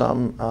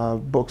some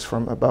books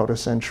from about a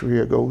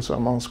century ago,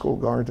 some on school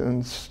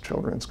gardens,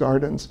 children's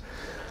gardens.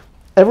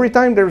 Every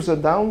time there's a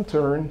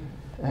downturn,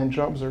 and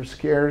jobs are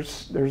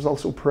scarce, there's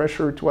also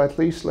pressure to at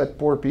least let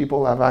poor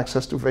people have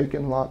access to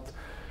vacant lot,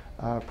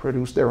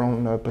 produce their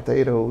own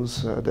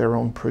potatoes, their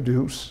own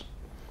produce.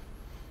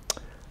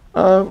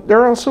 There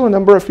are also a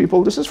number of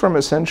people, this is from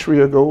a century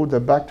ago, the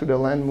Back to the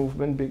Land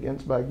movement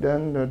begins back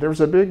then. There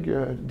was a big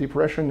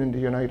depression in the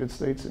United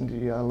States in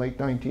the late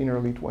 19th,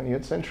 early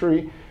 20th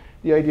century.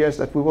 The idea is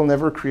that we will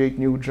never create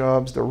new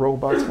jobs, the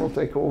robots will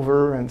take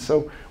over, and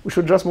so we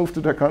should just move to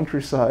the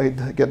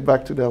countryside, get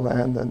back to the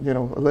land, and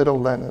a little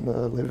land and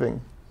a living.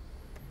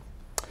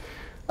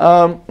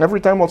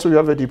 Every time also you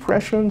have a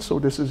depression, so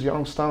this is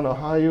Youngstown,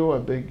 Ohio, a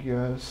big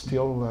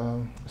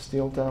steel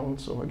town,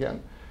 so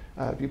again,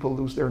 people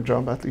lose their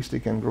job, at least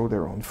they can grow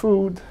their own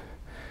food.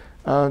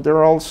 There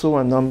are also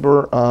a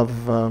number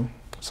of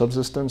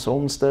subsistence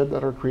homestead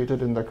that are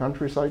created in the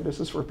countryside. This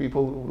is for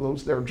people who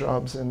lose their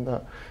jobs in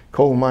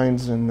coal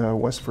mines in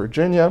West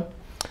Virginia.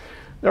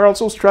 There are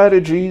also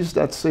strategies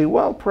that say,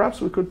 well,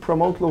 perhaps we could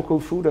promote local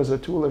food as a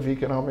tool of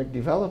economic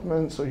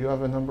development. So you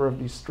have a number of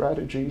these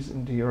strategies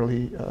in the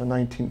early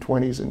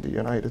 1920s in the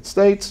United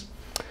States.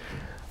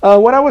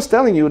 What I was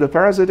telling you, the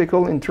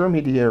parasitical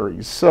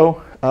intermediaries.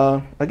 So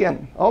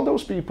again, all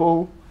those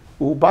people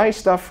who buy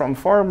stuff from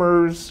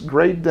farmers,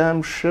 grade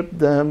them, ship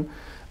them,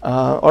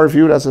 are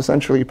viewed as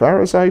essentially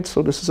parasites.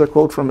 So this is a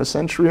quote from a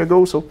century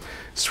ago. So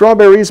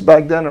strawberries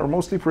back then are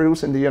mostly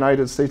produced in the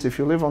United States. If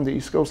you live on the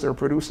East Coast, they're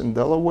produced in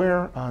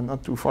Delaware,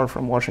 not too far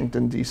from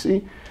Washington,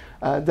 D.C.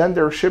 Then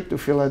they're shipped to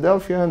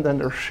Philadelphia, and then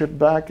they're shipped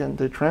back and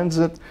they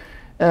transit.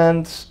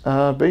 And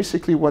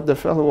basically what the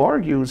fellow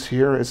argues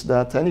here is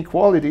that any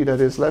quality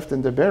that is left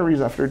in the berries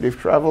after they've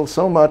traveled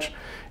so much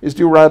is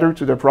due rather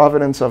to the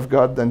providence of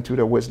God than to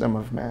the wisdom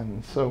of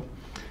man. So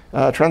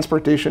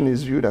transportation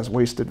is viewed as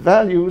wasted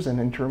values, and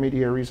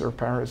intermediaries are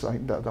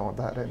parasites that don't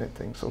add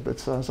anything. So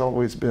this has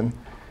always been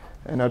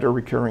another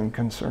recurring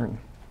concern.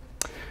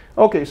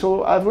 Okay,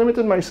 so I've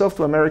limited myself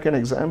to American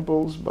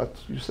examples, but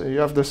you say you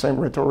have the same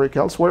rhetoric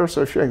elsewhere,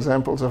 so a few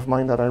examples of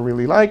mine that I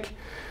really like.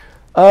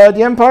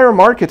 The Empire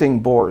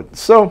Marketing Board.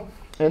 So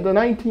in the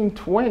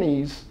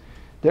 1920s,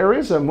 there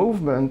is a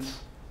movement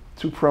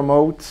to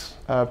promote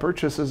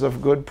purchases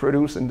of goods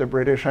produced in the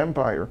British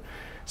Empire.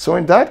 So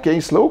in that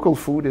case, local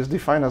food is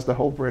defined as the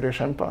whole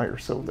British Empire.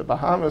 So the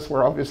Bahamas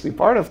were obviously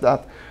part of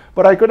that,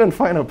 but I couldn't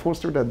find a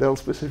poster that dealt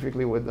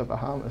specifically with the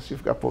Bahamas.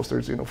 You've got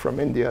posters, you know, from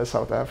India,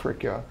 South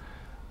Africa,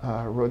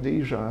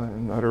 Rhodesia,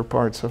 and other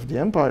parts of the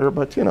empire.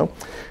 But, you know,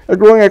 a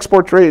growing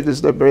export trade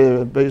is the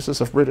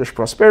basis of British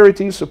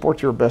prosperity.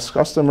 Support your best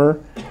customer.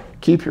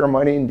 Keep your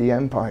money in the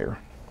empire.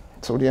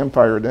 So the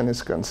empire then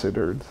is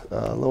considered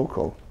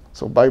local.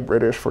 So buy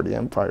British for the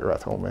empire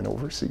at home and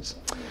overseas.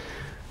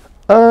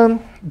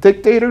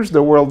 Dictators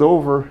the world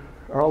over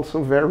are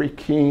also very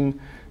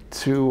keen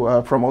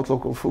to promote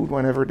local food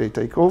whenever they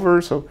take over.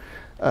 So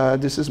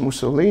this is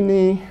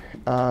Mussolini,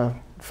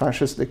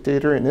 fascist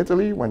dictator in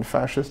Italy, when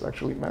fascist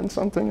actually meant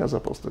something as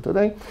opposed to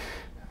today.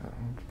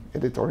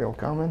 Editorial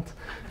comment.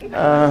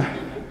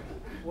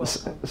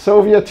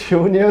 Soviet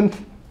Union.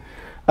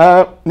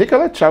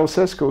 Nicolae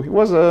Ceausescu, he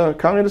was a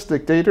communist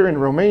dictator in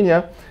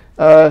Romania.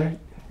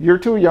 You're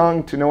too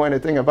young to know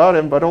anything about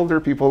him, but older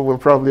people will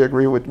probably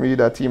agree with me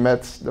that he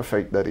met the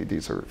fate that he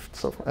deserved.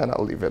 So, and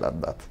I'll leave it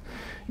at that.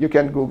 You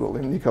can Google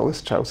him, Nicolae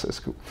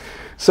Ceausescu.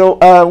 So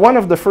one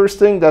of the first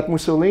things that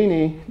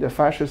Mussolini, the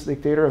fascist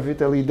dictator of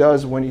Italy,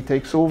 does when he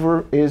takes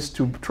over is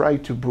to try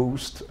to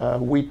boost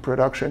wheat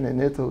production in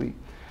Italy.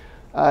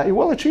 He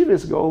will achieve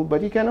his goal,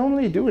 but he can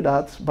only do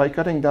that by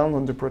cutting down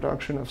on the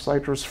production of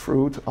citrus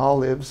fruit,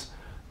 olives,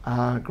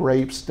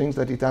 grapes, things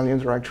that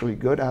Italians are actually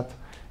good at.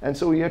 And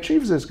so he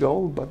achieves his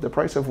goal, but the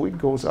price of wheat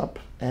goes up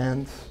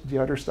and the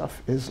other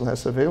stuff is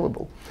less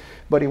available.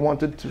 But he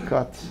wanted to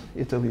cut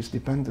Italy's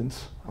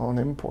dependence on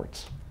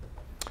imports.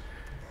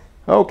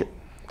 Okay,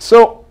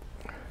 so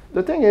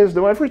the thing is,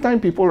 though, every time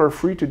people are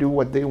free to do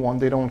what they want,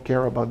 they don't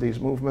care about these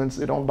movements.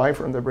 They don't buy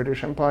from the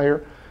British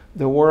Empire.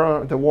 The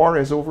war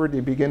is over, they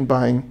begin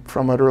buying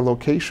from other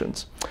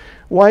locations.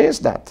 Why is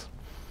that?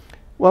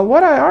 Well,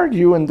 what I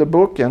argue in the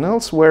book and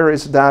elsewhere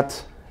is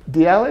that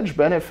the alleged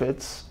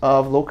benefits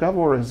of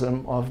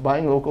locavorism, of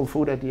buying local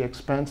food at the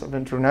expense of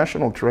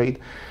international trade,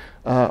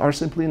 are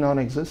simply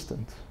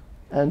non-existent.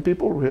 And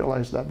people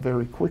realize that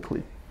very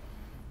quickly.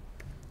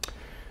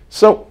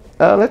 So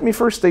let me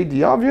first state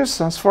the obvious.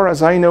 As far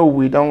as I know,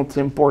 we don't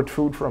import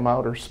food from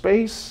outer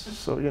space.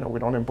 So, you know, we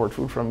don't import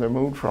food from the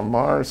moon, from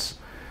Mars.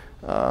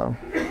 I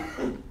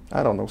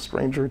don't know,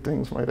 stranger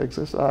things might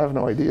exist. I have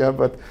no idea.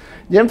 But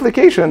the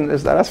implication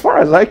is that, as far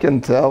as I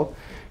can tell,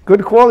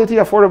 good quality,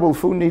 affordable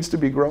food needs to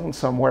be grown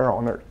somewhere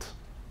on Earth.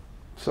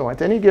 So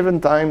at any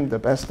given time, the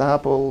best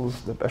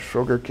apples, the best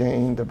sugar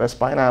cane, the best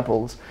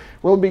pineapples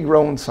will be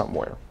grown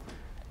somewhere.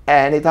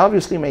 And it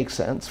obviously makes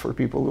sense for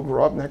people who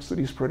grow up next to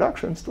these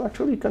productions to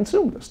actually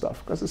consume the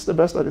stuff, because it's the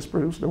best that is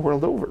produced the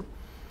world over.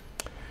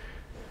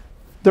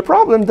 The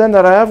problem then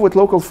that I have with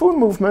local food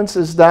movements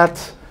is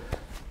that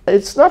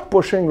it's not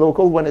pushing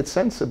local when it's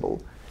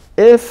sensible.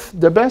 If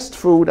the best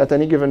food at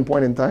any given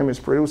point in time is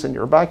produced in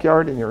your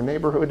backyard, in your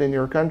neighborhood, in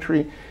your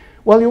country,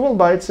 well, you will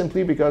buy it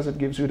simply because it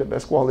gives you the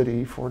best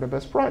quality for the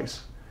best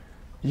price.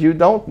 You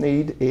don't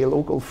need a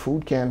local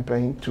food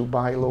campaign to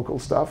buy local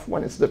stuff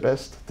when it's the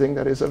best thing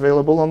that is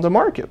available on the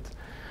market.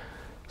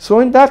 So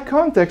in that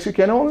context, you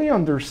can only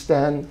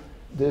understand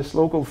this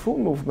local food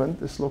movement,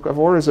 this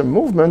locavorism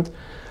movement,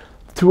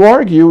 to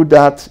argue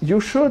that you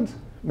should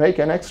make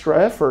an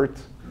extra effort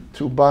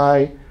to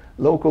buy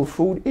local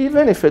food,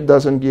 even if it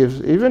doesn't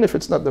give, even if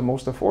it's not the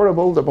most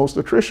affordable, the most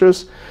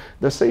nutritious,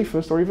 the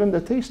safest, or even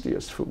the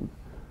tastiest food.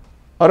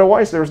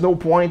 Otherwise, there's no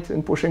point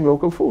in pushing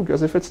local food,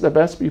 because if it's the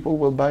best, people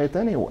will buy it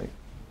anyway.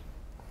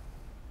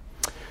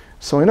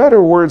 So in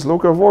other words,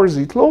 locavores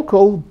eat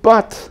local,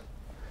 but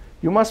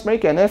you must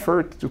make an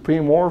effort to pay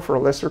more for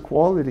lesser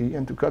quality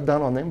and to cut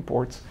down on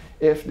imports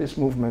if this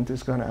movement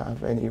is going to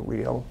have any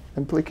real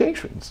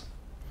implications.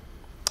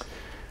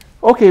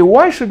 Okay,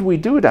 why should we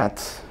do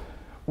that?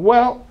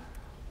 Well,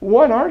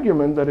 one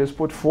argument that is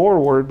put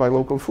forward by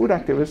local food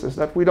activists is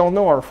that we don't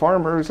know our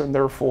farmers, and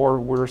therefore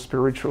we're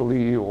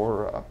spiritually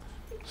or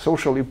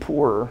socially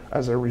poor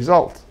as a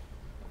result.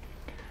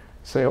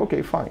 say,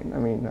 okay, fine. I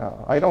mean,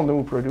 I don't know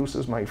who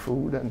produces my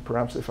food, and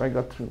perhaps if I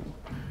got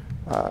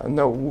to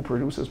know who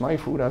produces my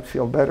food, I'd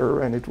feel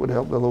better, and it would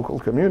help the local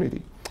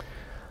community.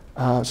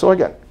 So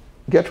again,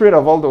 get rid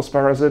of all those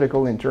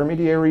parasitical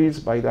intermediaries,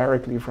 buy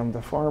directly from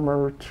the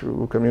farmer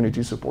through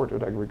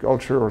community-supported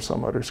agriculture or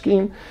some other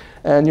scheme,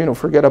 and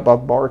forget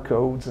about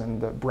barcodes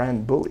and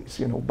brand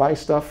bullies. Buy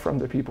stuff from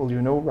the people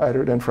you know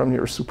rather than from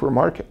your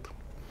supermarket.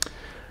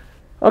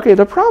 Okay,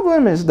 the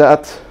problem is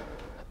that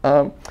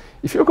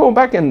if you go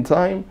back in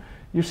time,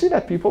 you see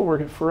that people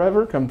were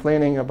forever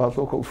complaining about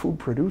local food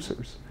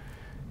producers.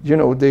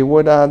 They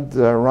would add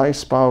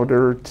rice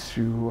powder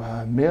to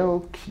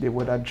milk, they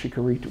would add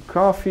chicory to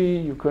coffee,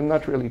 you could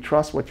not really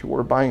trust what you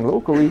were buying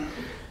locally.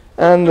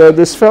 And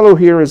this fellow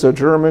here is a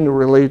German who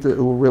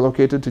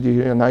relocated to the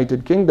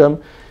United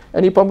Kingdom,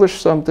 and he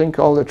published something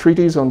called A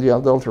Treatise on the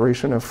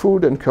Adulteration of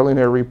Food and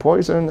Culinary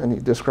Poison, and he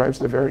describes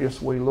the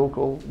various ways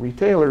local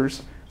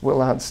retailers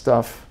will add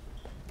stuff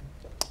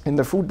in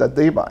the food that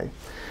they buy.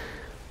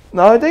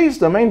 Nowadays,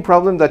 the main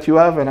problem that you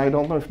have, and I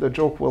don't know if the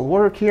joke will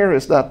work here,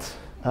 is that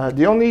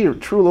the only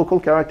true local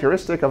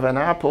characteristic of an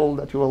apple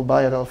that you will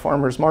buy at a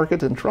farmer's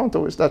market in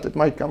Toronto is that it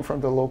might come from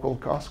the local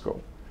Costco.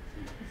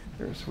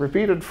 There's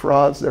repeated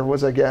frauds. There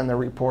was again a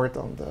report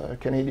on the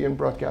Canadian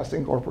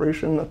Broadcasting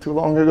Corporation not too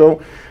long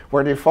ago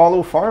where they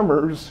follow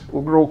farmers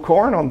who grow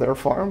corn on their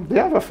farm. They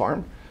have a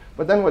farm,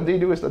 but then what they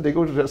do is that they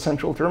go to the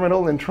central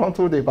terminal in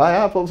Toronto, they buy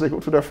apples, they go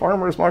to the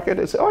farmer's market,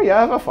 they say, oh yeah,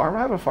 I have a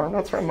farm,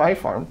 that's from my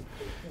farm.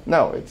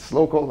 No, it's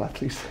local,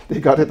 at least they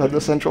got it at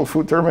the central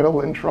food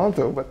terminal in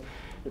Toronto, but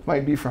it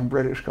might be from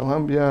British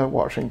Columbia,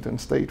 Washington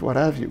State, what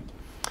have you.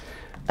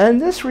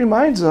 And this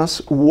reminds us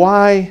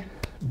why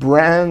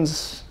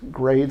brands,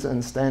 grades,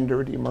 and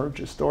standard emerge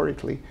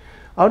historically.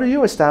 How do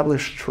you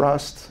establish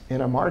trust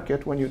in a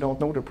market when you don't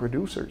know the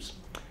producers?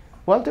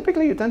 Well,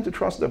 typically you tend to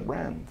trust the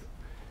brand.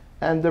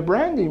 And the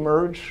brand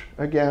emerged,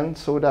 again,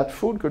 so that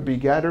food could be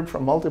gathered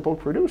from multiple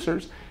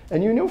producers.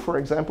 And you knew, for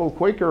example,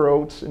 Quaker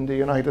Oats in the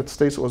United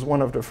States was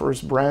one of the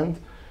first brands.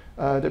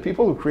 The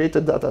people who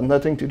created that had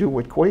nothing to do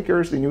with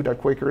Quakers. They knew that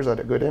Quakers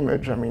had a good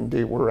image. I mean,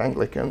 they were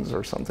Anglicans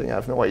or something, I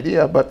have no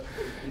idea. But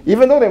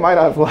even though they might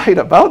have lied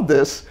about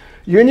this,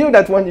 you knew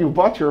that when you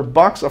bought your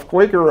box of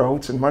Quaker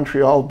Oats in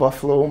Montreal,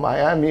 Buffalo,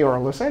 Miami, or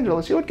Los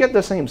Angeles, you would get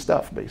the same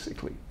stuff,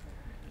 basically.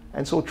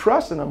 And so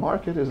trust in a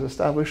market is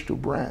established to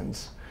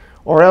brands.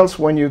 Or else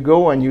when you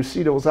go and you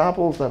see those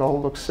apples that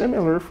all look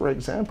similar, for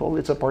example,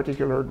 it's a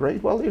particular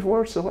grade, well, they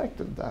were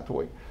selected that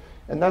way.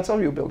 And that's how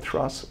you build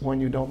trust when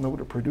you don't know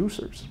the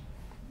producers.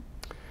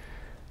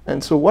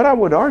 And so what I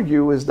would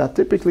argue is that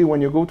typically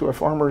when you go to a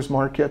farmer's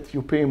market,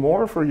 you pay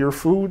more for your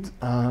food.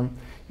 You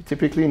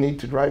typically need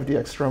to drive the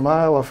extra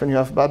mile. Often you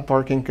have bad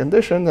parking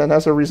conditions. And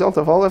as a result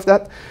of all of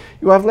that,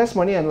 you have less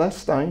money and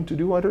less time to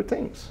do other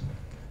things.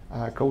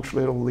 Coach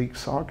Little League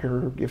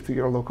soccer, give to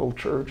your local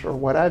church, or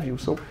what have you.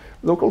 So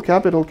local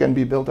capital can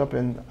be built up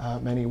in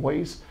many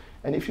ways.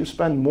 And if you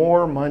spend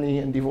more money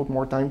and devote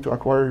more time to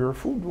acquire your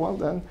food, well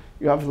then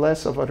you have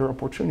less of other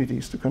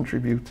opportunities to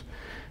contribute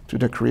to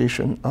the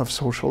creation of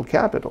social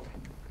capital.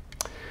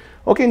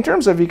 Okay, in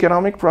terms of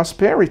economic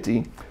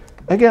prosperity,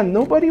 again,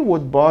 nobody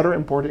would bother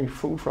importing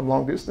food from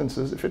long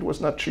distances if it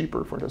was not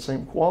cheaper for the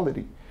same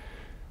quality.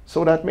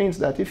 So that means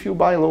that if you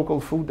buy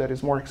local food that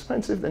is more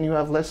expensive, then you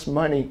have less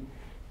money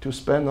to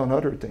spend on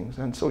other things.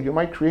 And so you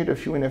might create a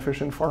few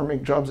inefficient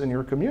farming jobs in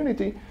your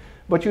community,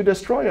 but you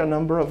destroy a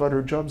number of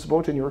other jobs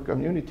both in your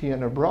community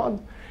and abroad.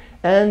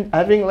 And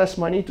having less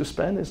money to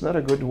spend is not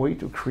a good way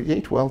to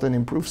create wealth and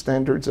improve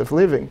standards of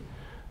living.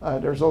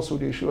 There's also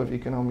the issue of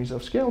economies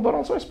of scale, but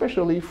also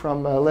especially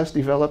from less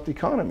developed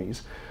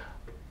economies.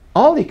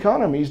 All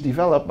economies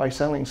develop by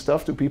selling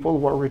stuff to people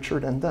who are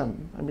richer than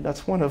them. I mean,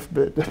 that's one of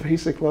the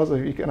basic laws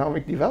of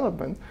economic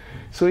development.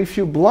 So if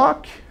you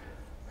block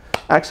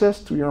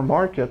access to your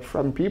market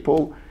from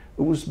people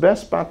whose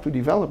best path to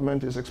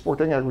development is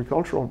exporting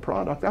agricultural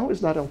product, how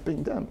is that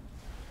helping them?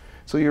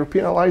 So you're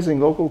penalizing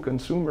local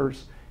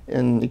consumers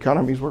in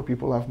economies where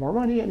people have more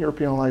money, and you're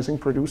penalizing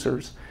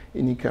producers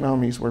in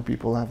economies where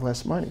people have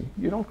less money.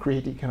 You don't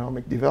create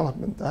economic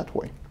development that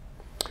way.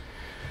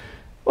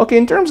 Okay,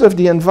 in terms of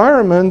the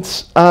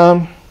environment,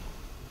 the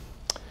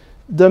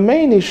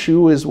main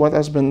issue is what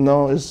has been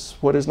known is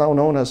what is now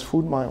known as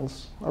food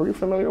miles. Are you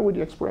familiar with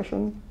the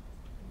expression?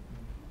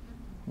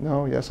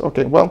 No, yes,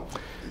 okay, well,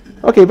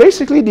 okay,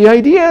 basically the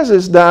idea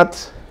is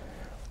that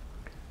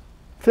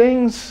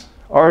things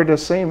are the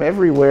same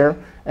everywhere,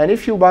 and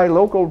if you buy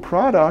local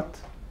product,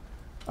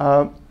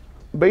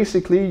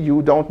 basically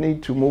you don't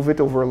need to move it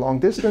over long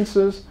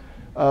distances.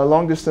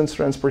 Long distance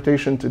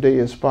transportation today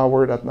is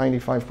powered at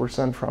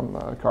 95% from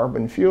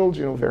carbon fuels,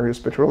 various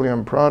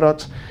petroleum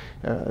products,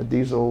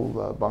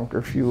 diesel,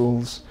 bunker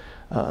fuels,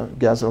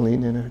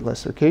 gasoline in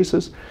lesser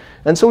cases.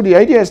 And so the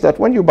idea is that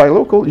when you buy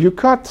local, you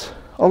cut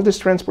all this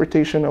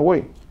transportation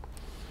away.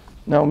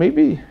 Now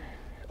maybe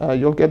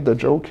you'll get the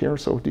joke here.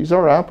 So these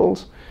are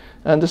apples.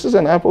 And this is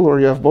an apple where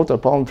you have both a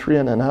palm tree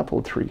and an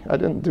apple tree. I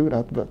didn't do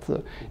that,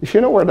 but if you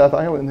know where that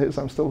island is,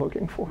 I'm still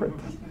looking for it.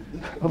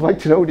 I'd like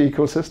to know the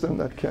ecosystem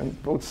that can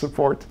both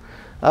support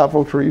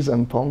apple trees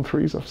and palm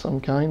trees of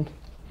some kind.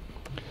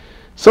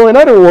 So in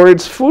other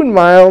words, food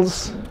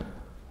miles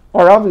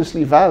are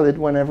obviously valid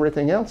when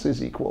everything else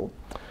is equal.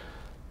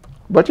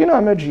 But you know,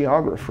 I'm a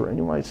geographer, and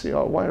you might say,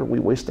 oh, why are we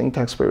wasting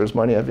taxpayers'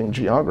 money having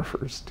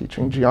geographers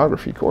teaching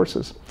geography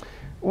courses?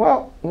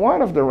 Well,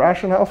 one of the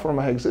rationale for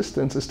my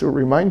existence is to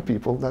remind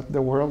people that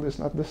the world is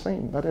not the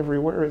same, not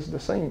everywhere is the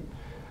same.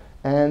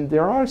 And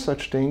there are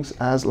such things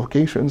as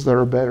locations that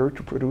are better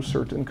to produce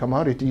certain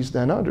commodities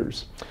than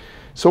others.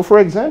 So for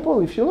example,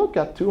 if you look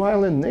at two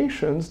island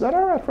nations that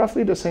are at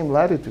roughly the same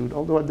latitude,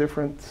 although at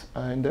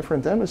in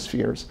different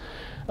hemispheres,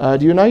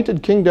 the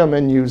United Kingdom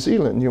and New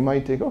Zealand, you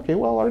might think, okay,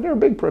 well, are there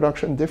big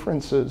production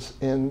differences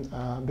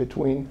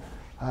between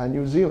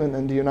New Zealand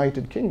and the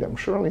United Kingdom?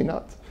 Surely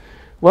not.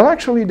 Well,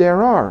 actually,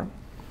 there are.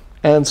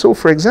 And so,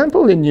 for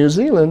example, in New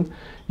Zealand,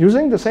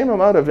 using the same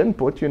amount of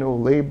input, you know,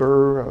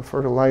 labor,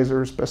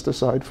 fertilizers,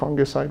 pesticide,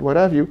 fungicide, what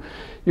have you,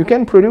 you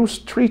can produce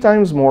 3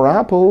 times more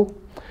apple,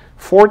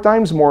 4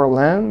 times more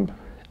lamb,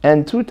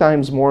 and 2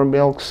 times more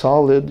milk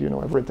solid, you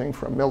know, everything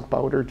from milk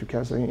powder to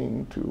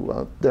casein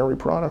to dairy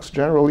products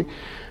generally,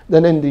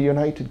 than in the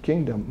United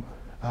Kingdom.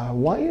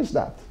 Why is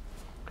that?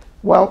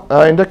 Well,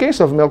 in the case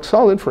of milk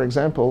solid, for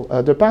example,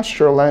 the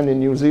pasture land in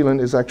New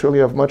Zealand is actually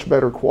of much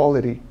better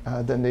quality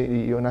than the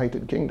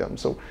United Kingdom.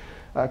 So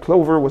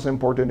clover was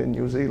imported in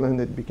New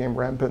Zealand. It became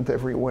rampant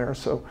everywhere.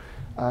 So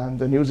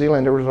the New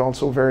Zealanders are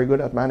also very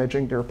good at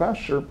managing their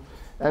pasture.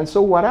 And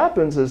so what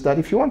happens is that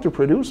if you want to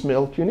produce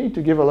milk, you need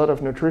to give a lot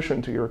of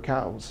nutrition to your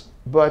cows.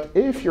 But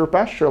if your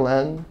pasture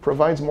land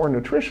provides more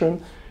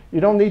nutrition,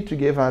 you don't need to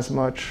give as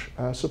much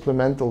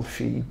supplemental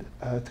feed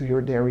to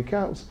your dairy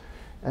cows.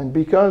 And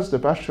because the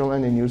pasture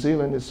land in New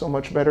Zealand is so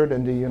much better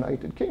than the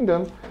United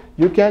Kingdom,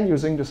 you can,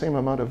 using the same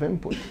amount of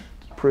input,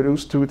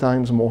 produce 2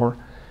 times more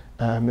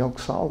milk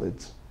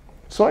solids.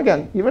 So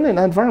again, even in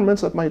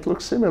environments that might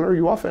look similar,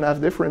 you often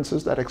have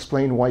differences that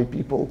explain why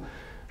people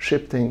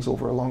ship things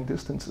over long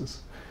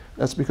distances.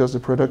 That's because the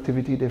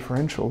productivity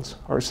differentials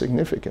are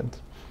significant.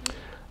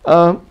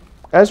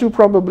 As you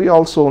probably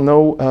also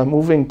know,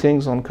 moving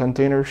things on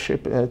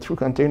through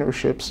container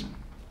ships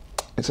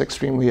is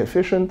extremely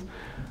efficient.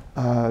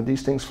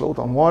 These things float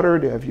on water.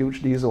 They have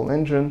huge diesel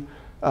engine.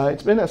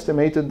 It's been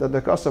estimated that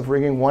the cost of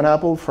bringing 1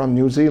 apple from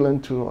New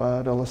Zealand to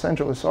the Los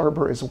Angeles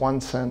harbor is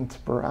 1 cent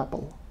per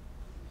apple.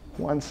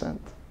 1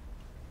 cent.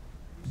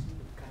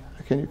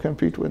 Can you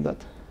compete with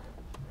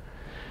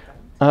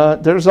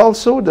that? There's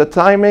also the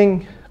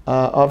timing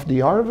of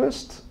the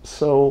harvest.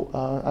 So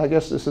I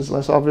guess this is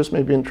less obvious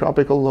maybe in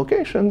tropical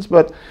locations,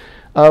 but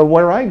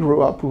where I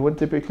grew up, we would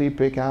typically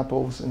pick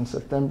apples in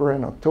September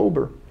and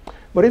October.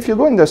 But if you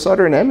go in the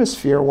southern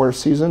hemisphere where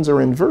seasons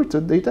are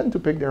inverted, they tend to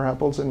pick their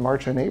apples in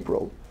March and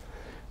April.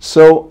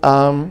 So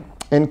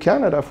in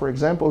Canada, for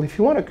example, if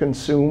you want to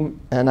consume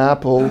an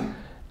apple,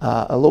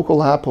 a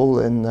local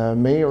apple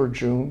in May or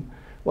June,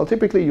 well,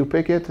 typically you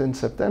pick it in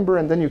September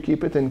and then you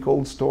keep it in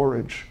cold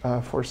storage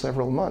for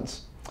several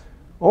months.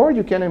 Or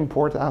you can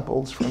import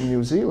apples from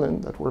New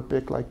Zealand that were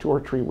picked like 2 or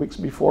 3 weeks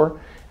before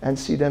and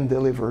see them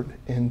delivered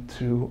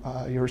into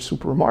your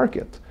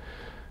supermarket.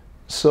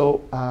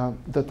 So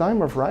the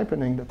time of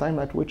ripening, the time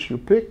at which you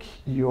pick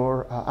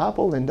your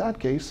apple, in that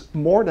case,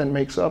 more than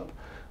makes up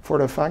for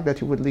the fact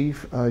that you would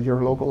leave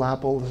your local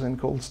apples in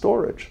cold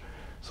storage.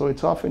 So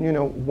it's often, you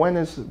know,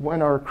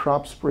 when are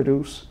crops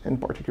produced in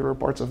particular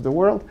parts of the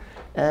world,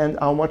 and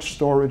how much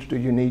storage do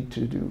you need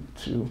to do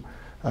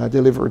to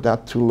deliver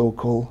that to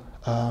local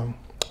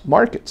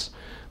markets.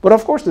 But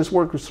of course, this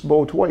works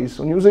both ways.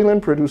 So New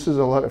Zealand produces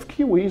a lot of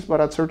kiwis, but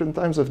at certain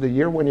times of the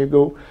year, when you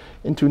go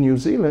into New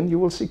Zealand, you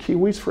will see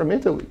kiwis from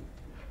Italy.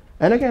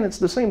 And again, it's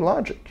the same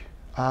logic.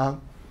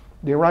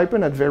 They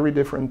ripen at very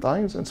different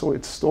times, and so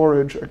it's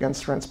storage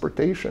against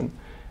transportation.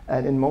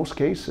 And in most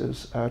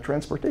cases,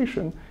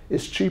 transportation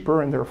is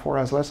cheaper and therefore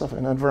has less of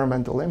an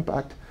environmental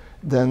impact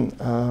than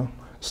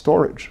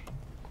storage.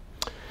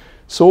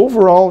 So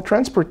overall,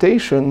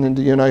 transportation in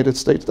the United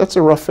States, that's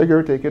a rough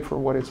figure, take it for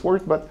what it's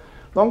worth, but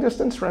long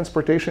distance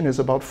transportation is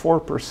about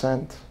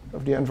 4%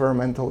 of the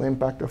environmental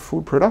impact of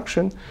food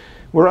production,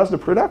 whereas the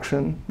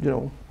production, you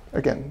know,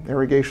 again,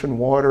 irrigation,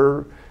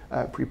 water,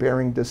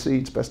 preparing the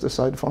seeds,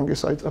 pesticide,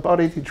 fungicides, about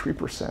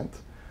 83%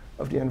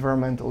 of the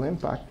environmental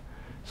impact.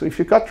 So if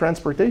you cut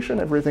transportation,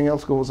 everything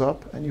else goes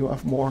up and you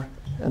have more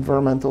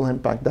environmental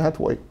impact that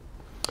way.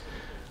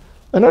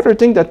 Another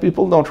thing that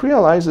people don't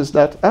realize is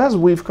that as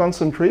we've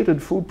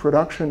concentrated food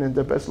production in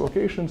the best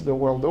locations the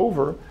world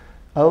over,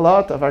 a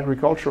lot of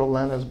agricultural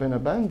land has been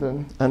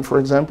abandoned. And for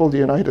example, the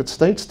United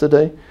States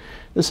today,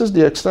 this is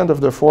the extent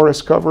of the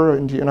forest cover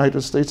in the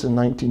United States in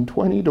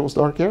 1920, those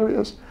dark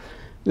areas.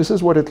 This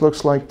is what it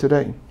looks like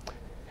today.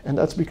 And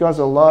that's because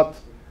a lot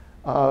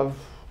of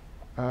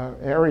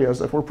areas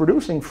that were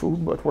producing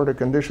food, but where the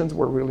conditions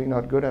were really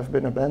not good, have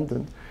been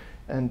abandoned.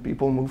 And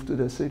people moved to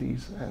the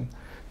cities, and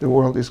the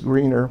world is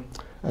greener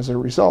as a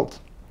result.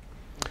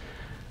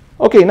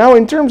 Okay, now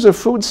in terms of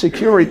food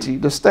security,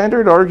 the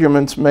standard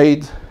argument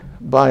made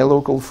by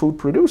local food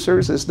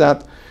producers is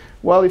that,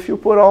 well, if you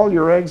put all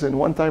your eggs in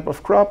one type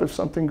of crop, if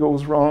something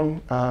goes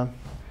wrong,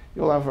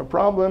 you'll have a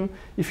problem.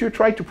 If you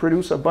try to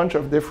produce a bunch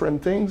of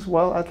different things,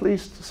 well, at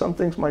least some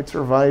things might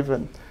survive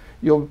and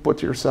you'll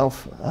put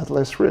yourself at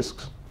less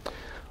risks.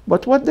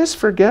 But what this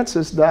forgets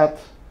is that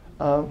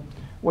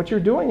what you're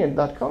doing in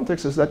that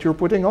context is that you're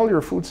putting all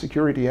your food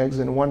security eggs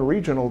in one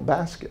regional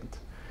basket.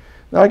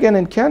 Now again,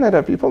 in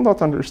Canada, people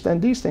don't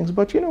understand these things,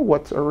 but you know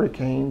what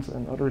hurricanes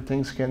and other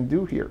things can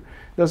do here.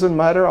 Doesn't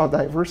matter how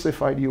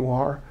diversified you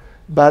are,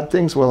 bad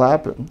things will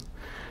happen.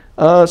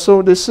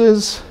 So this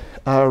is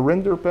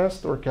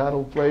rinderpest or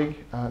cattle plague,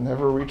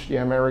 never reached the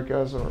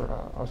Americas or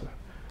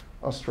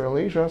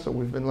Australasia, so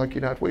we've been lucky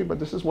that way, but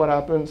this is what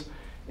happens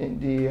in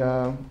the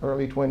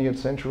early 20th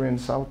century in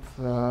South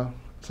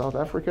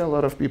Africa. A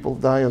lot of people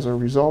die as a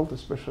result,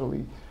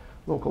 especially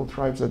local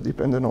tribes that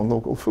depended on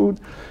local food.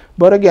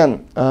 But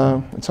again,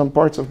 in some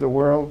parts of the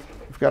world,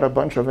 you've got a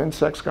bunch of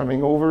insects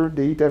coming over.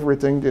 They eat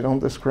everything. They don't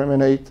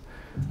discriminate.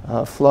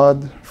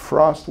 Flood,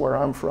 frost, where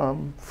I'm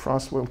from.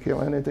 Frost will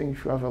kill anything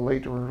if you have a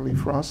late or early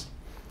frost.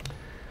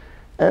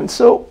 And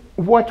so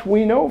what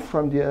we know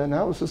from the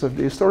analysis of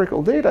the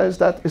historical data is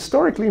that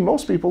historically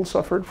most people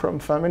suffered from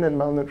famine and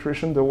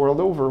malnutrition the world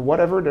over,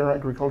 whatever their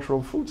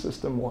agricultural food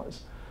system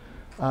was.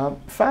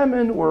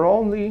 Famine were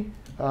only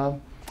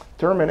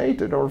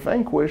terminated or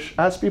vanquished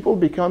as people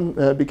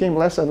became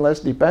less and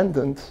less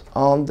dependent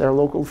on their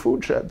local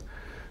food shed.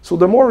 So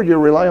the more you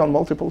rely on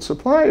multiple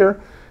suppliers,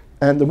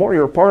 and the more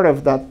you're part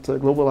of that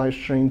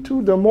globalized chain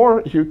too, the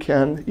more you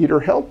can either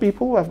help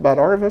people who have bad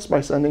harvests by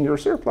sending your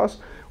surplus,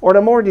 or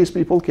the more these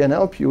people can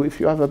help you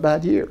if you have a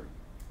bad year.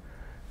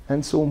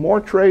 And so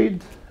more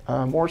trade,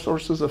 more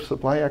sources of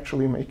supply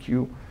actually make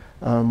you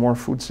more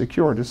food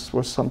secure. This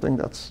was something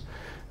that's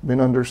been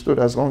understood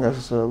as long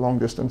as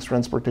long-distance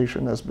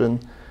transportation has been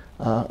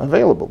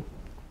available.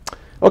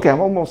 Okay, I'm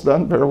almost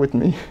done, bear with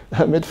me.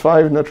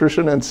 Mid-5,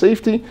 nutrition and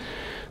safety.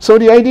 So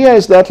the idea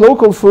is that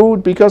local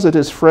food, because it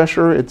is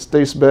fresher, it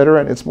tastes better,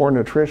 and it's more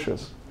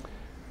nutritious.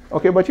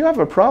 Okay, but you have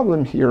a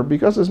problem here,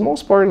 because in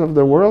most parts of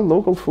the world,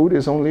 local food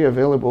is only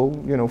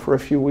available, you know, for a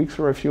few weeks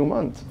or a few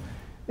months.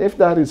 If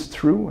that is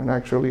true, and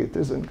actually it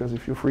isn't, because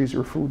if you freeze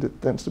your food,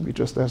 it tends to be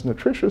just as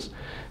nutritious,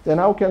 then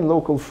how can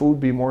local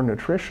food be more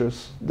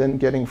nutritious than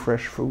getting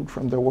fresh food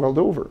from the world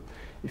over?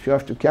 If you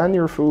have to can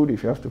your food,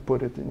 if you have to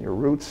put it in your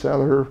root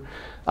cellar,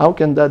 how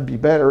can that be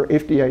better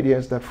if the idea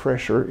is that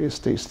fresher is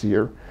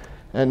tastier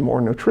and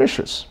more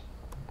nutritious?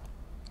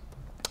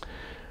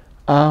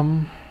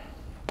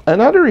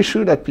 Another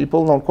issue that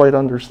people don't quite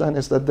understand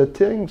is that the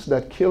things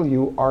that kill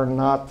you are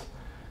not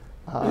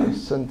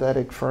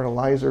synthetic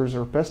fertilizers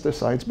or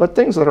pesticides, but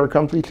things that are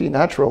completely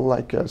natural,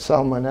 like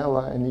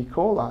salmonella and E.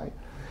 coli.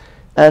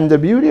 And the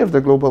beauty of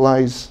the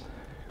globalized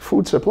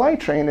food supply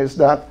chain is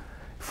that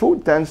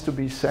food tends to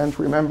be sent,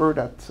 remember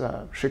that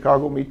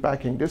Chicago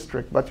meatpacking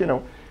district, but you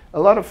know, a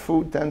lot of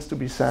food tends to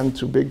be sent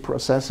to big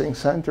processing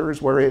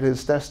centers where it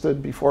is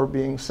tested before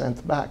being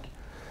sent back.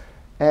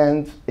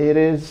 And it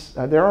is,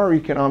 there are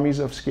economies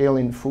of scale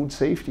in food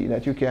safety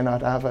that you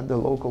cannot have at the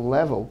local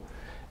level.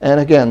 And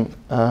again,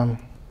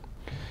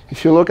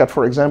 if you look at,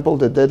 for example,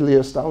 the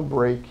deadliest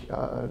outbreak,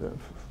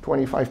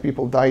 25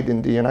 people died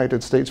in the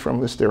United States from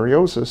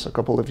listeriosis a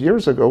couple of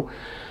years ago,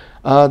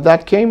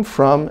 that came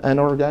from an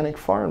organic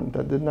farm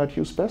that did not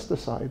use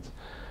pesticides.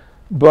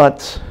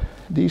 But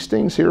these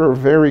things here are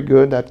very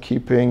good at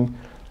keeping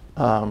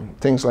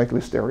things like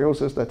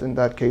listeriosis, that in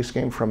that case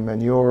came from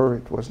manure.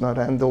 It was not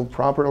handled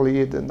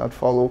properly. It did not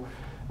follow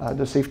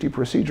the safety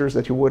procedures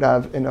that you would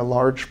have in a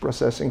large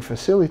processing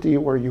facility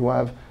where you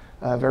have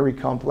very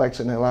complex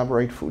and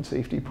elaborate food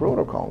safety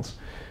protocols.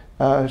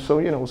 So,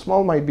 you know,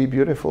 small might be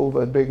beautiful,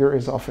 but bigger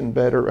is often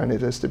better, and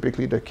it is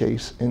typically the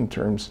case in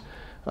terms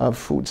of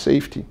food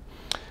safety.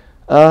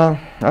 I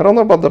don't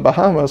know about the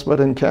Bahamas,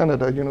 but in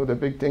Canada, you know, the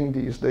big thing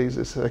these days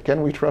is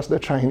can we trust the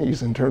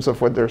Chinese in terms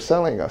of what they're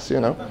selling us, you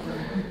know?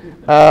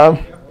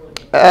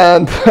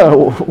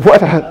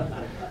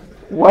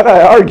 What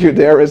I argue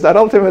there is that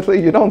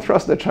ultimately you don't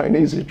trust the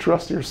Chinese, you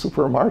trust your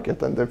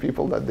supermarket and the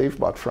people that they've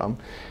bought from.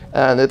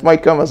 And it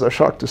might come as a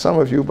shock to some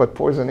of you, but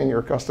poisoning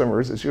your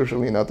customers is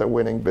usually not a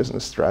winning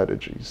business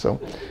strategy. So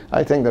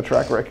I think the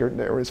track record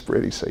there is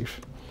pretty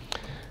safe.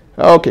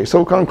 Okay,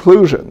 so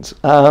conclusions.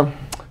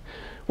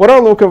 What are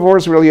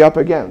locavores really up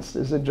against?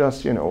 Is it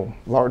just, you know,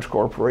 large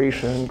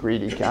corporation,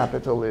 greedy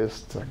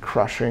capitalists,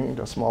 crushing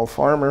the small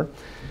farmer?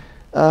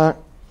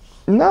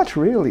 Not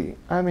really.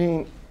 I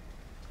mean,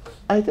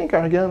 I think,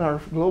 again, our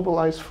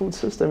globalized food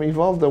system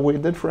evolved the way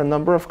it did for a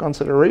number of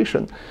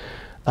considerations.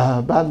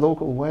 Bad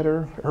local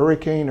weather,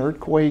 hurricane,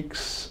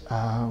 earthquakes,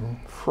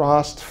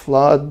 frost,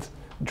 flood,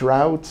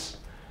 droughts.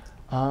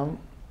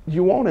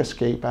 You won't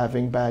escape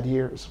having bad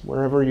years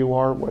wherever you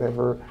are,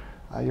 whatever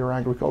your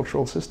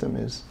agricultural system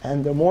is.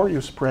 And the more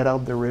you spread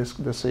out the risk,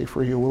 the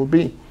safer you will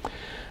be.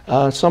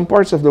 Some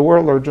parts of the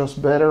world are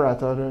just better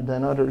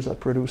than others at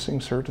producing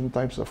certain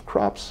types of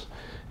crops.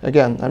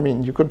 Again, I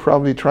mean, you could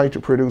probably try to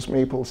produce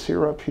maple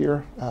syrup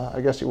here. I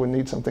guess you would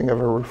need something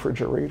of a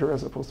refrigerator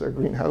as opposed to a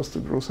greenhouse to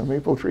grow some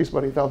maple trees,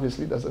 but it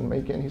obviously doesn't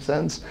make any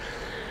sense.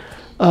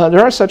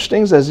 There are such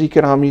things as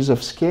economies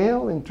of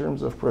scale in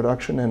terms of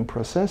production and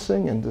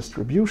processing and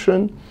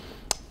distribution.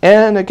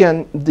 And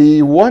again,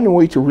 the one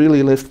way to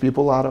really lift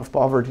people out of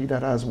poverty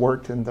that has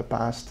worked in the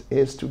past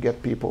is to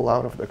get people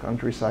out of the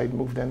countryside,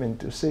 move them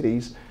into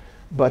cities.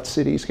 But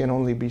cities can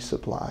only be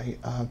supplied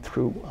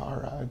through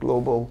our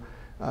global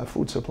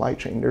food supply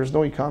chain. There's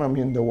no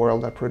economy in the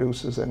world that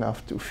produces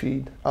enough to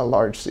feed a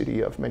large city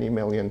of many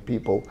million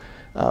people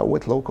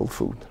with local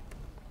food.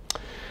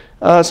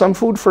 Some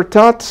food for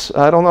thought.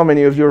 I don't know how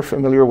many of you are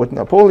familiar with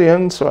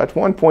Napoleon. So at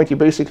one point, he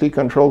basically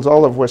controls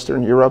all of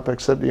Western Europe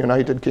except the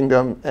United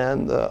Kingdom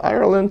and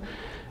Ireland.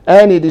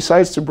 And he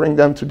decides to bring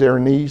them to their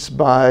knees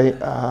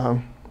by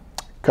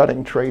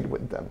cutting trade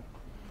with them.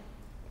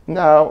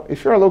 Now,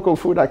 if you're a local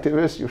food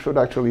activist, you should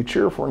actually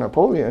cheer for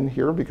Napoleon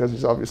here because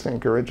he's obviously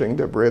encouraging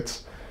the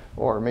Brits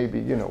or maybe,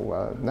 you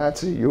know,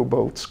 Nazi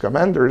U-boats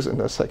commanders in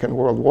the Second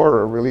World War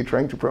are really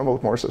trying to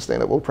promote more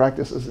sustainable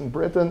practices in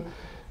Britain.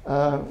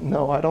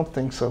 No, I don't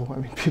think so. I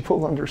mean,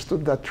 people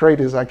understood that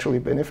trade is actually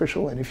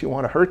beneficial, and if you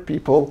want to hurt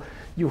people,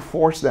 you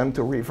force them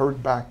to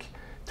revert back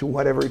to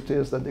whatever it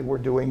is that they were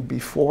doing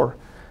before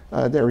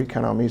their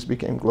economies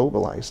became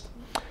globalized.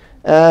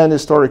 And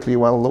historically,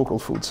 well, local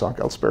food suck.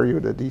 I'll spare you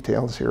the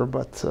details here,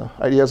 but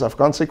ideas have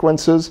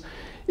consequences.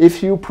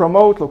 If you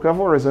promote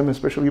locavorism,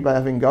 especially by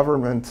having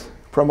government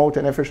promote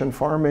inefficient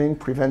farming,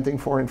 preventing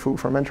foreign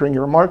food from entering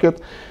your market,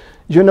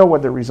 you know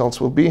what the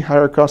results will be: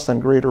 higher cost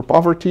and greater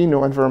poverty,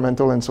 no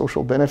environmental and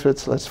social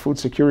benefits, less food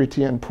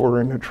security and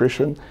poorer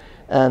nutrition,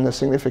 and a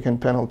significant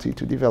penalty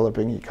to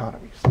developing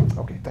economies.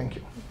 Okay, thank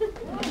you.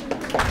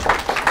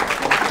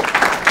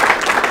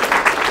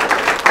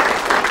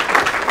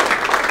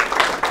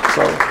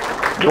 So,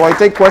 do I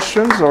take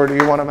questions or do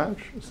you want to match?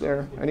 Is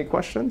there any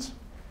questions?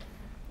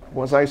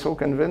 Was I so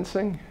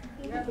convincing?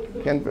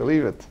 Can't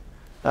believe it.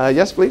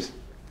 Yes, please.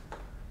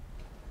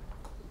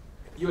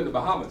 You in the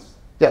Bahamas?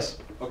 Yes.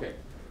 Okay.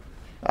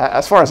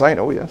 As far as I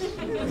know, yes.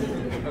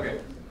 Okay.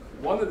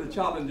 One of the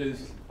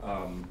challenges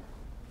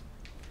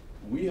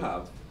we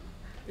have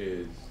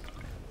is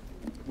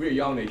we're a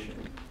young nation.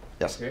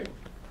 Yes. Okay.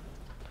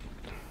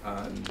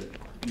 And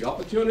the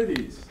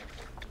opportunities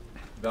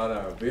that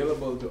are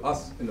available to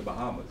us in the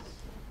Bahamas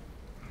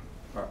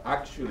are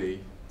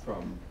actually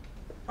from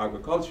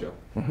agriculture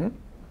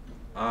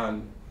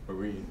and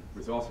marine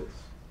resources.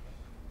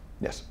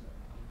 Yes.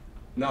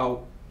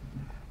 Now,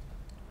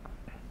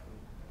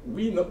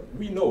 we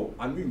know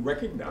and we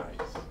recognize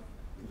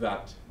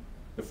that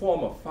the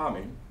form of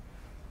farming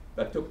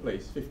that took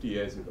place 50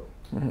 years ago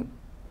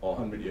or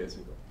 100 years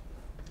ago.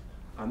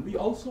 And we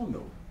also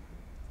know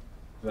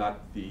that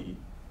the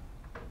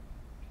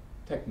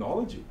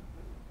technology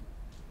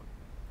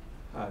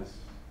has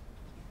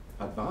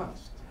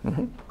advanced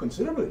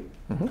considerably.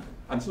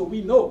 And so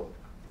we know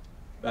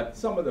that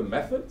some of the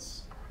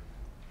methods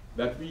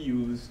that we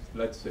used,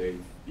 let's say,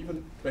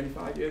 even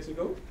 25 years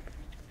ago,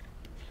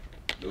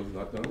 those are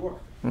not going to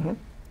work.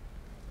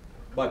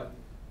 But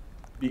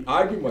the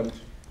argument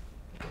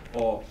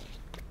or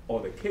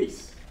the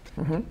case,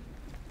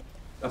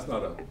 that's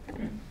not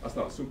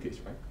a suitcase,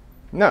 right?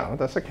 No,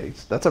 that's a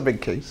case. That's a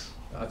big case.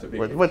 That's a big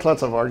with, case. with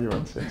lots of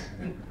arguments. Yes.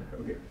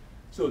 Okay.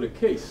 So the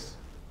case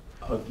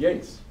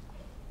against,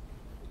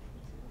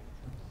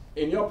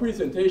 in your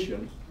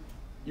presentation,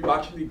 you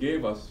actually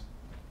gave us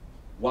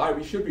why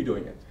we should be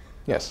doing it.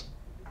 Yes.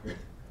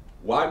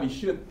 Why we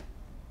should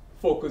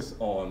focus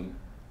on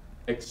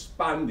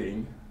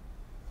expanding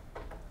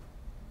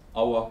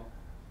our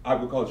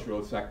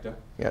agricultural sector.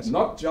 Yes.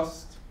 Not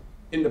just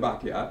in the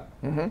backyard,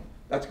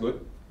 that's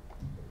good,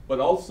 but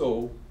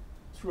also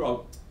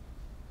throughout,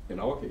 in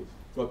our case,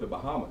 throughout the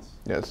Bahamas.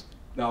 Yes.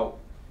 Now,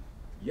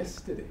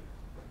 yesterday,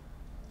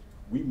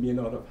 we may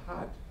not have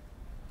had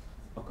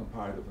a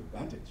comparative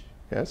advantage,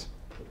 Yes.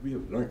 but we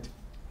have learned.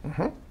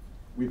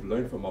 We've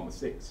learned from our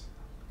mistakes.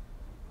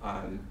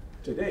 And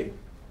today,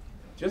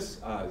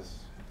 just as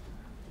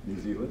New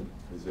Zealand,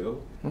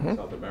 Brazil,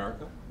 South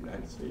America,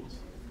 United States,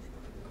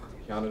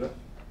 Canada,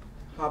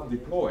 have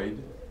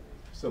deployed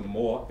some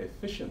more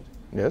efficient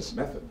Yes.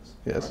 methods.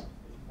 Yes.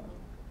 Right?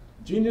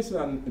 Genius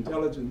and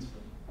intelligence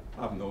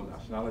have no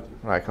nationality.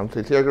 I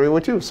completely agree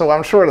with you. So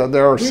I'm sure that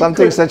there are We some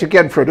could- things that you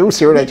can produce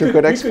here that you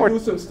could export. We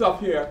could do some stuff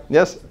here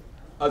Yes.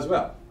 as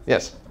well.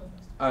 Yes.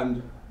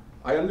 And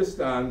I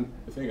understand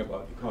the thing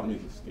about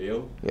economies of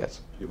scale,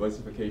 Yes.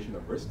 diversification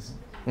of risks,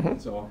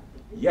 and so on.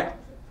 Yeah,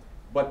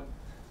 but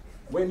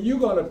when you're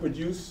going to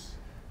produce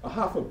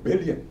 500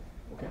 million,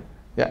 okay,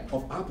 Yeah.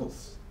 of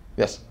apples,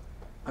 Yes.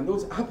 and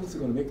those apples are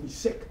going to make me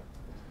sick,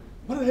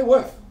 what are they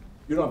worth?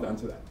 You don't have to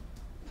answer that.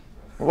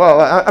 Well,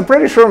 I'm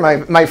pretty sure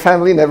my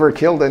family never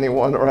killed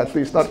anyone, or at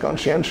least not I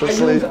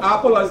conscientiously. use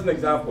apple as an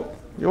example.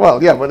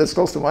 Well, yeah, but it's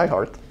close to my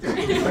heart.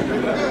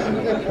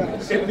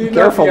 It need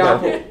Careful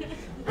not be there. apple.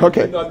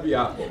 Okay. It need not be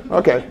apple.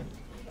 Okay.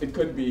 It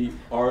could be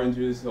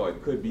oranges, or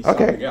it could be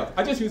Okay. something else.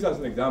 I just use it as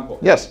an example.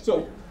 Yes.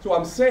 So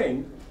I'm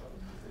saying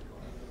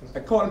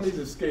economies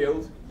of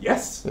scale,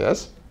 yes.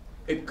 Yes.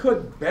 It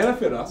could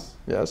benefit us.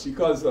 Yes.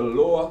 Because the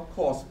lower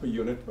cost per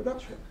unit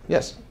production.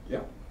 Yes.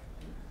 Yeah.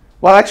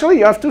 Well, actually,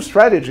 you have two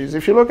strategies.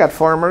 If you look at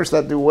farmers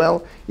that do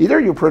well, either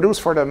you produce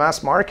for the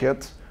mass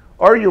market,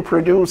 or you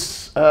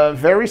produce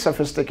very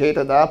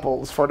sophisticated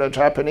apples for the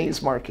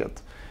Japanese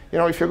market. You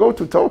know, if you go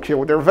to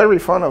Tokyo, they're very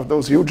fond of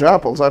those huge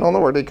apples. I don't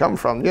know where they come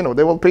from. You know,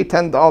 they will pay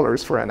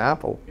 $10 for an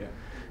apple. Yeah.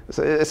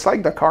 So it's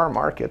like the car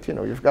market. You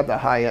know, you've got the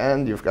high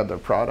end, you've got the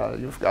product,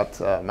 you've got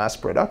mass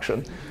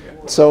production.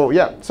 Yeah. So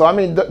yeah, so I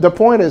mean, the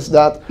point is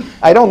that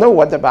I don't know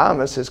what the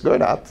Bahamas is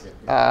good at,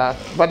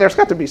 but there's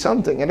got to be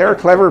something. And there are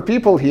clever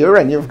people here,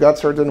 and you've got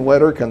certain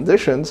weather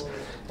conditions,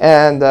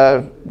 and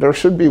there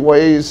should be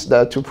ways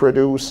to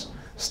produce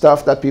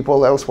stuff that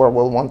people elsewhere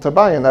will want to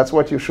buy, and that's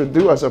what you should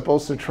do, as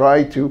opposed to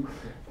try to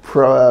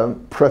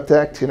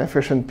protect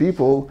inefficient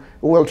people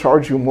who will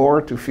charge you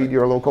more to feed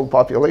your local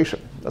population.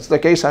 That's the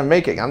case I'm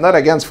making. I'm not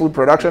against food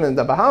production in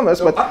the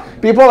Bahamas, but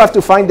people have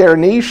to find their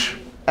niche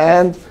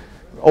and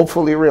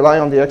hopefully rely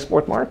on the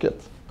export market.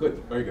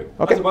 Good, very good.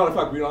 Okay. As a matter of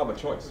fact, we don't have a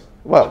choice.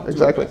 Well,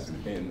 exactly.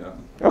 In,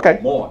 Okay.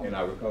 More in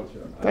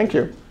agriculture. Thank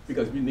you.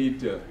 Because we need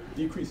to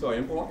decrease our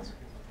imports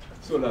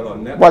so that our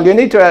net. Well, you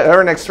need to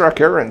earn extra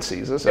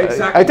currencies.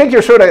 Exactly. I think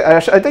you should.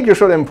 I think you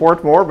should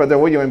import more, but the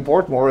way you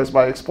import more is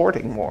by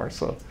exporting more.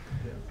 So,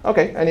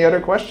 okay. Any other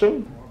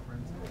question?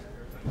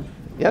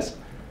 Yes.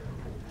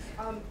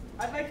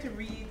 I'd like to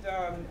read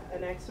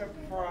an excerpt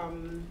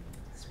from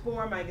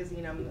Spore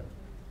magazine. I'm not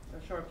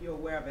sure if you're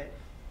aware of it,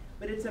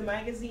 but it's a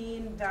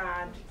magazine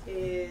that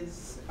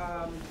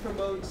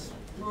promotes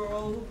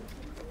rural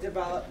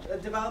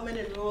development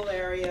in rural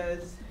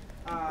areas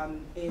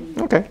in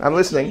Okay, I'm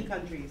listening.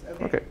 countries.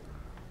 Okay.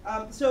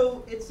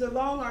 So it's a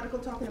long article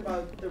talking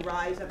about the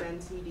rise of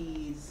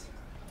NCDs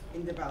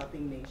in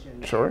developing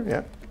nations. Sure.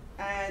 Yeah.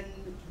 And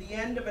the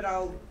end of it,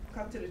 I'll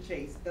cut to the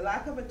chase. The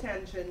lack of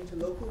attention to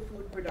local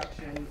food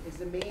production is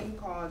the main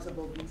cause of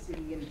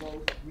obesity in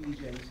both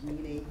regions,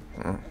 meaning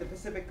the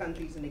Pacific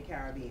countries and the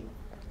Caribbean.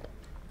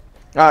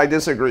 I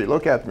disagree.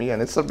 Look at me,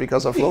 and it's not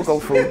because of local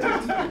food.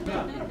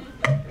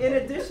 In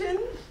addition,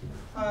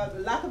 the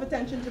lack of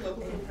attention to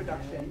local food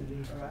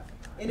production.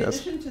 In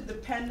addition to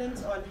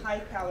dependence on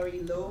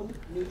high-calorie,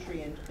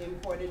 low-nutrient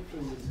imported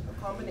foods, a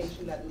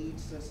combination that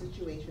leads to a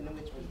situation in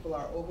which people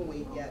are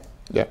overweight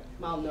yet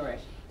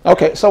malnourished.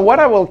 Okay, so what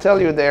I will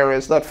tell you there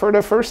is that for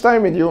the first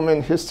time in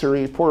human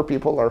history, poor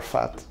people are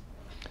fat.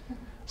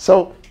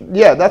 So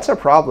yeah, that's a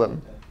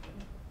problem.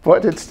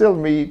 But it still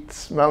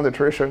meets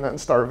malnutrition and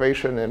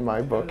starvation in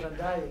my book.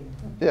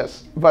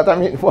 Yes, but I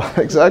mean, well,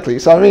 exactly.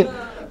 So I mean,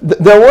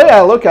 the way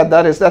I look at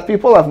that is that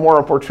people have more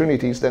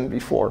opportunities than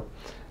before.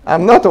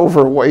 I'm not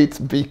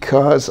overweight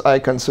because I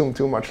consume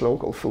too much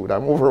local food.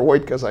 I'm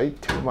overweight because I eat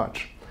too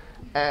much.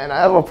 And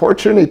I have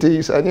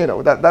opportunities, and you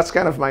know, that's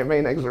kind of my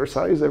main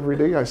exercise every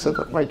day. I sit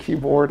at my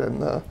keyboard,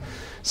 and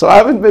so I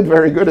haven't been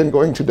very good in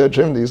going to the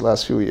gym these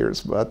last few years,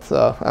 but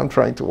I'm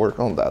trying to work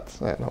on that,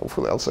 and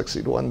hopefully I'll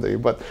succeed one day.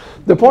 But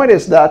the point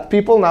is that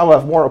people now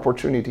have more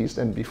opportunities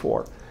than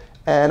before.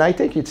 And I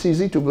think it's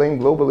easy to blame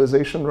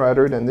globalization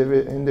rather than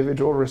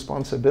individual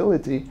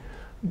responsibility.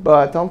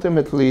 But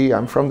ultimately,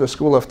 I'm from the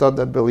school of thought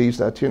that believes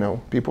that, you know,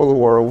 people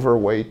who are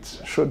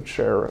overweight should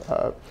carry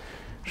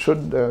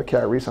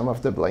some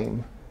of the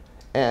blame.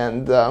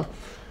 And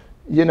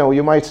you know,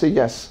 you might say,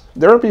 yes,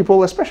 there are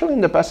people, especially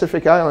in the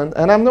Pacific Island,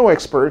 and I'm no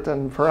expert,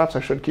 and perhaps I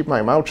should keep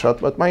my mouth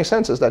shut, but my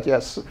sense is that,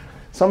 yes,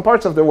 some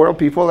parts of the world,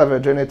 people have a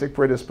genetic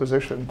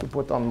predisposition to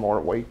put on more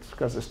weight,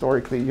 because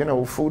historically, you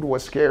know, food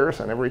was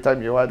scarce, and every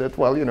time you had it,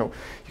 well, you know,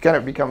 you kind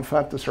of become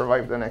fat to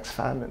survive the next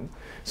famine.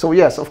 So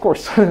yes, of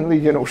course, suddenly,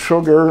 you know,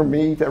 sugar,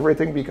 meat,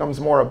 everything becomes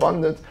more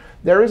abundant.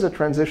 There is a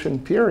transition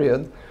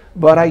period,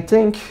 but I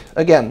think,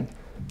 again,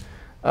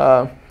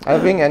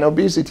 having an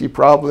obesity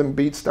problem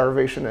beats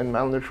starvation and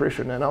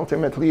malnutrition, and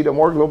ultimately the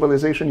more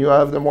globalization you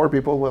have, the more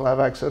people will have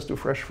access to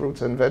fresh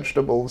fruits and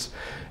vegetables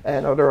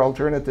and other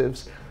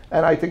alternatives,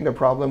 and I think the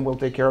problem will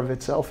take care of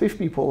itself if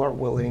people are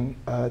willing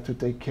to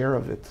take care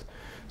of it.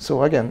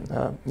 So again,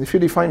 if you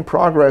define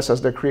progress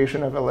as the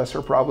creation of a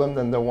lesser problem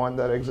than the one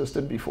that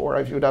existed before,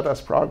 I view that as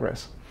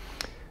progress.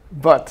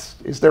 But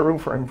is there room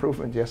for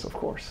improvement? Yes, of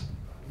course.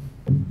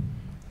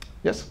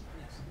 Yes?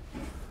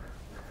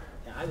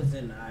 Yeah, I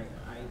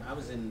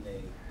was in the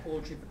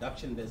poultry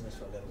production business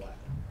for a little while,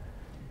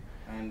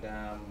 and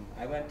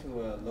I went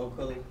to a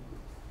local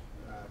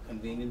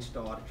convenience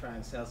store to try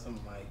and sell some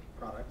of my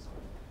products,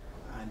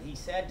 and he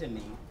said to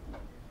me,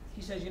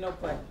 he says, you know,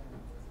 but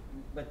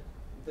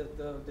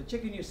the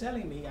chicken you're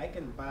selling me, I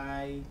can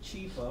buy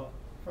cheaper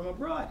from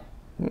abroad.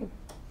 And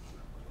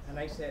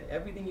I said,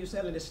 everything you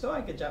sell in the store,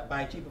 I could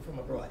buy cheaper from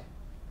abroad.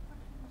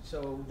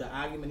 So the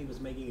argument he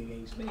was making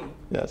against me,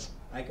 yes,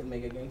 I could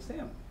make against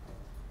him.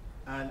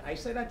 And I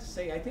say that to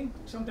say, I think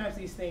sometimes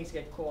these things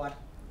get caught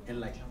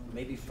in like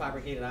maybe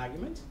fabricated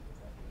arguments.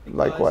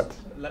 Like what?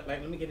 Like,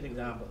 let me give you an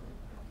example.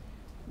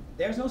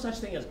 There's no such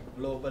thing as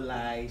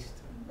globalized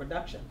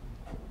production.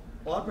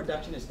 All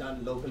production is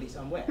done locally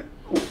somewhere.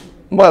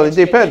 Well, it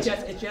depends.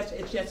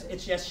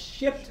 It's just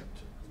shipped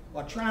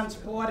or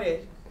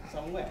transported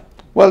somewhere.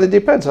 Well, it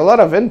depends. A lot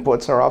of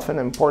inputs are often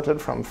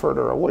imported from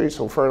further away,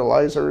 so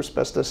fertilizers,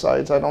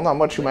 pesticides. I don't know how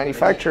much you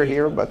manufacture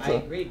here, but... I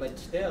agree, but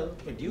still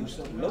produced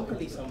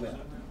locally somewhere.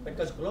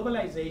 Because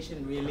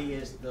globalization really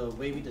is the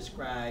way we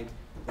describe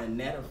the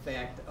net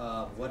effect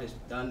of what is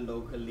done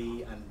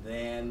locally and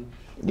then...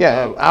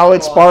 Yeah, how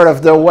it's part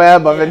of the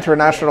web of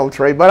international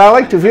trade. But I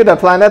like to view the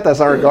planet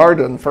as our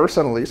garden,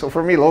 personally. So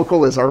for me,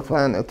 local is our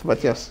planet,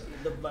 but yes.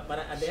 But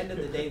at the end of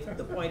the day,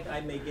 the point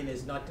I'm making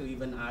is not to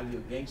even argue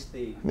against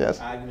the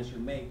arguments you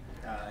make.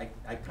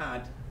 I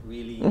can't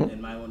really,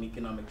 in my own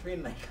economic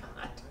training, I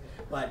can't.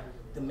 But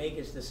to make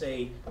is to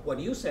say, what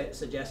you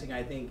suggesting,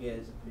 I think,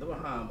 is the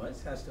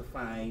Bahamas has to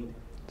find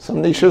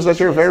some niches that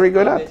you're very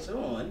good at. Its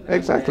own,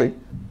 exactly.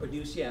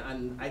 Produce, yeah,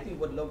 and I think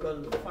what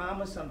local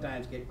farmers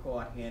sometimes get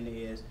caught in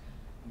is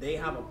they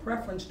have a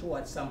preference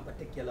towards some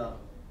particular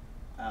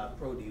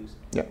produce.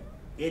 Yeah.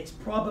 It's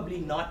probably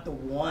not the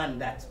one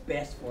that's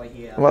best for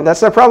here. Well, that's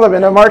the problem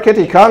in a market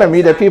economy.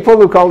 Exactly. The people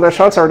who call the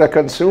shots are the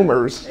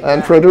consumers,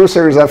 and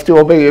producers have to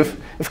obey.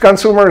 If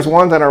consumers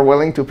want and are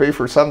willing to pay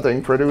for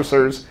something,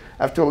 producers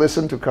have to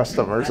listen to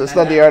customers. It's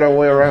not the other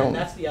way around. And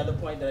that's the other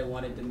point that I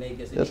wanted to make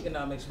is in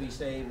economics we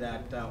say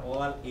that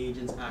all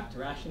agents act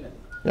rationally.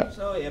 Yeah.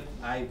 So if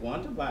I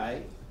want to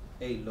buy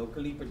a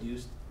locally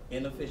produced,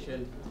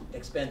 inefficient,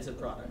 expensive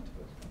product,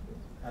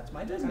 that's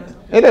my business.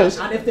 It is.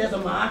 And if there's a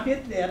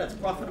market there that's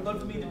profitable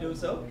for me to do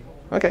so,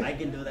 okay. I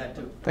can do that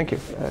too. Thank you.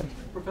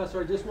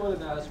 Professor, I just wanted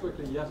to ask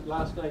quickly, yes,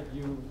 last night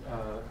you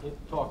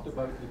talked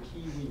about the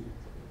kiwi.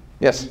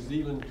 Yes. New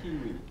Zealand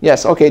kiwi.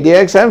 Yes, okay. The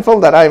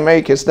example that I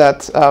make is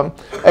that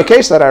a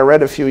case that I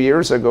read a few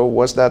years ago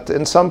was that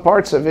in some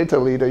parts of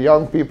Italy, the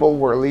young people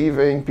were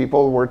leaving,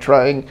 people were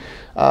trying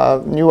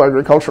new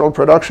agricultural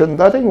production.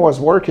 Nothing was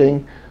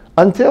working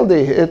until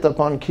they hit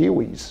upon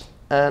kiwis.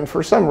 And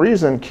for some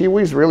reason,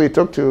 kiwis really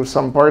took to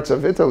some parts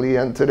of Italy,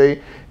 and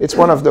today it's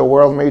one of the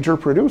world's major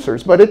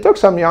producers. But it took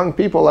some young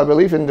people, I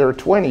believe in their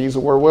 20s, who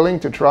were willing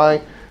to try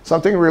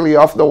something really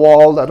off the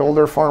wall that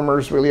older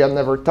farmers really had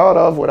never thought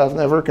of, would have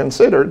never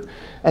considered.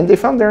 And they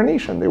found their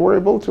niche, and they were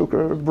able to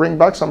bring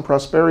back some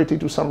prosperity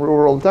to some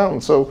rural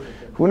towns. So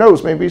who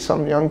knows, maybe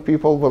some young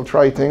people will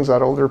try things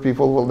that older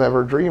people will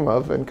never dream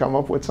of and come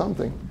up with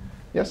something.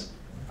 Yes?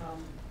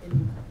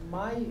 In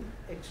my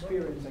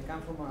experience, I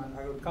come from an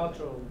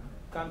agricultural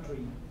country,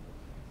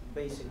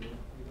 basically,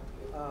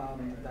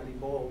 that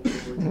evolved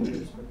over the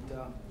years.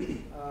 But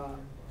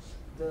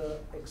the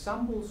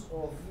examples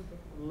of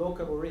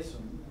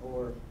Locavorism,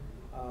 or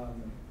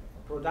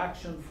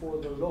production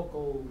for the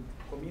local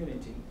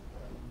community,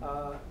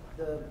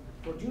 the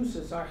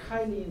producers are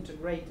highly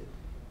integrated.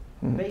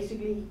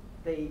 Basically,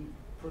 they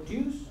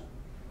produce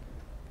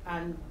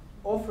and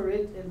offer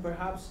it in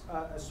perhaps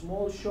a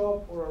small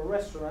shop or a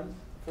restaurant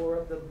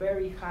for the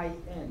very high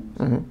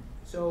end.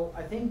 So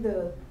I think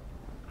the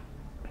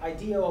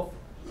idea of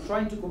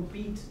trying to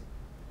compete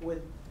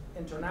with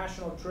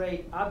international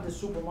trade at the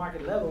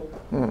supermarket level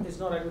is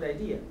not a good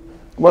idea.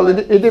 Well,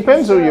 it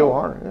depends who you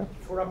are. Yeah.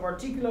 For a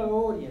particular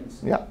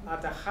audience,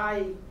 at a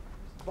high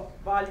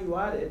value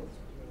added,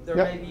 there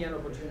may be an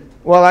opportunity.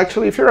 Well,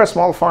 actually, if you're a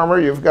small farmer,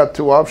 you've got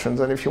two options.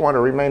 And if you want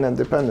to remain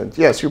independent,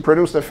 yes, you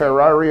produce the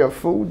Ferrari of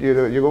food,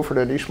 you go for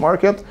the niche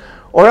market,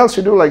 or else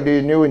you do like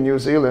they do in New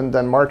Zealand,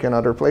 Denmark, and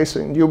other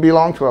places. You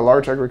belong to a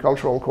large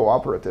agricultural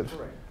cooperative.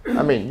 Right.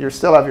 I mean, you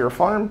still have your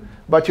farm,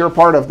 but you're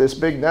part of this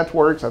big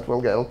network that will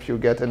help you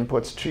get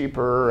inputs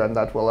cheaper, and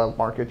that will help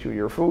market you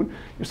your food.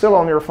 You still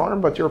own your farm,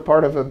 but you're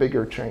part of a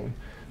bigger chain.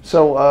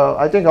 So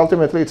I think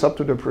ultimately it's up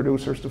to the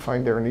producers to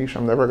find their niche.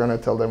 I'm never going to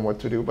tell them what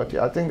to do, but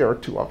yeah, I think there are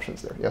two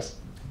options there. Yes?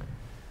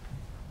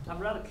 I'm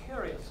rather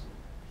curious.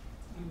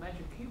 You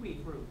mentioned kiwi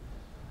fruit.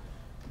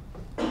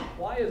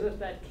 Why is it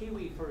that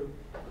kiwi fruit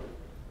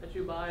that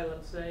you buy,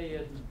 let's say,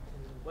 in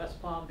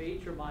West Palm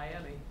Beach or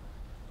Miami,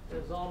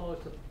 is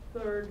almost a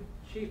third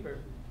cheaper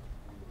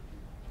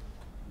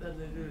than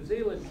the New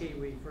Zealand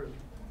kiwi fruit?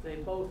 They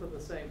both are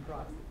the same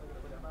price.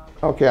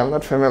 Okay, I'm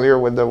not familiar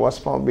with the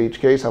West Palm Beach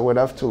case. I would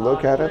have to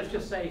look at it. Let's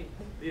just say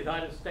the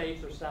United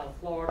States or South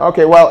Florida.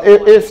 Okay, well,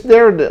 if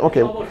they're okay.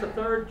 It's almost a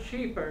third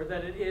cheaper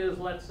than it is,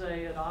 let's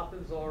say, in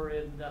Athens or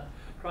in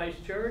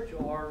Christchurch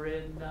or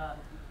in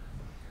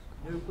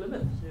New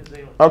Plymouth, New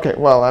Zealand. Okay,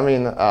 well, I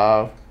mean,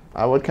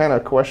 I would kind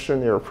of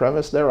question your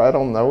premise there. I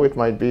don't know. It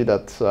might be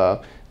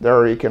that there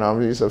are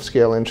economies of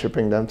scale in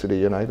shipping them to the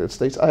United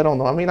States. I don't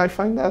know. I mean, I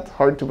find that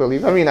hard to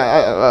believe. I mean,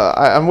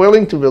 I'm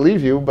willing to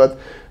believe you, but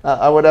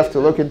I would have to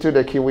look into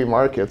the Kiwi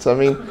markets. I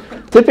mean,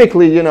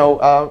 typically, you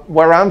know,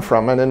 where I'm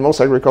from and in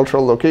most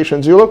agricultural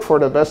locations, you look for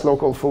the best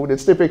local food.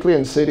 It's typically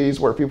in cities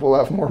where people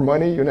have more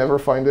money. You never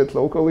find it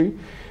locally.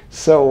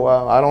 So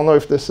I don't know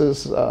if this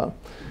is...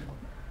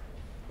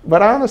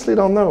 But I honestly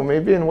don't know.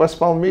 Maybe in West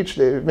Palm Beach,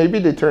 maybe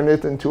they turn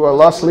it into a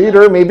loss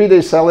leader. Maybe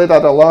they sell it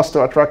at a loss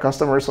to attract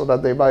customers so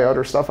that they buy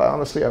other stuff. I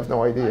honestly have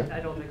no idea.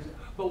 I don't think so.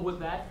 But would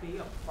that be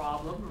a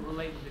problem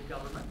related to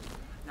government?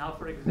 Now,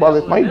 for example, well,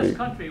 it might in this be.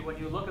 country, when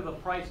you look at the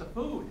price of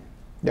food,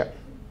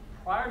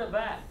 Prior to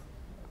that,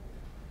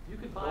 you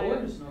could buy lower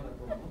it. is not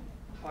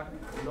a problem.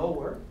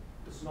 Lower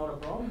It's not a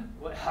problem.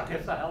 Well,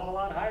 it's a hell of a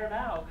lot higher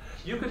now.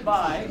 You could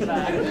buy,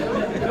 back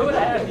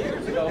 2.5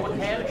 years ago, a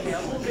can of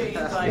Campbell beans.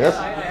 I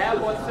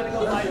have one sitting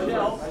on my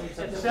shelf.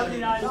 It's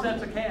 79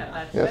 cents a can.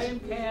 That same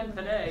can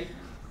today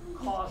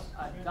costs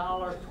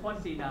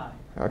 $1.29.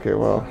 Okay,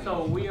 well.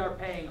 So we are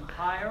paying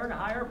higher and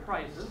higher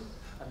prices,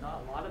 and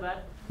not a lot of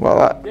that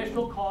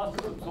additional cost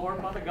is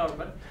absorbed by the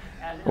government.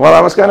 Well, I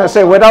was going to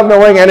say, without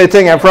knowing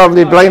anything, I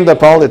probably blame the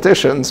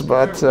politicians,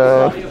 but. Food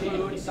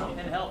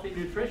and healthy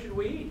nutrition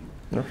we eat.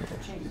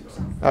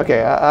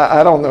 Okay,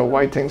 I don't know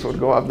why things would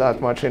go up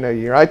that much in a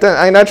year.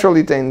 I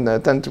naturally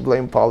tend to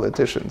blame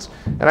politicians.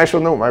 And I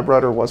should know my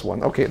brother was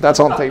one. Okay, that's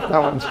on tape.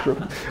 That one's true.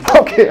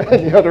 Okay,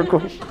 any other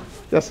questions?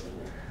 Yes?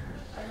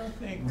 I don't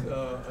think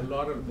a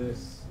lot of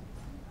this,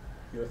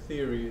 your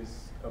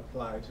theories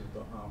apply to the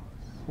Bahamas.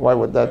 Why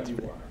would that be?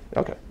 be?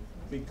 Okay.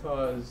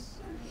 Because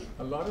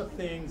a lot of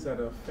things that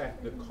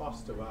affect the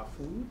cost of our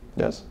food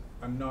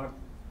are not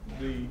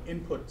the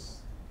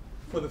inputs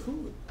for the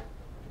food.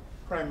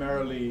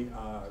 Primarily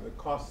the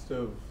cost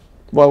of...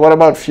 Well, what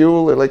about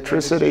fuel,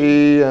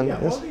 electricity, and...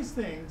 Yeah, all these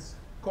things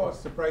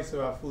cause the price of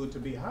our food to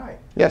be high.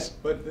 Yes.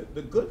 But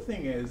the good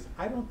thing is,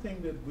 I don't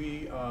think that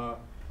we are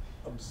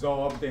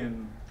absorbed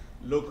in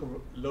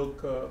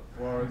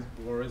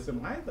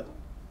Locavorism either.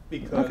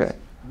 Because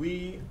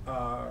we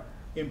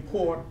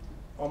import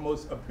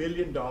almost $1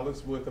 billion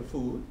worth of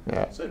food.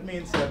 Yeah. So it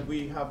means that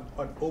we have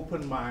an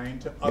open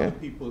mind to other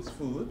people's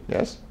food.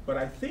 Yes. But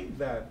I think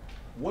that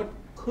what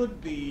could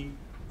be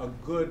a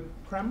good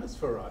premise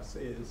for us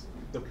is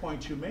the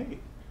point you made,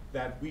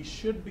 that we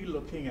should be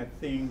looking at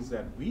things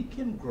that we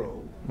can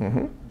grow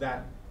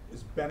that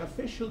is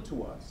beneficial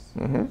to us,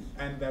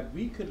 and that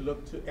we could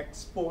look to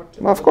export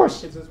to other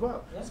markets as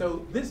well. Yeah.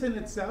 So this in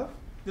itself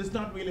does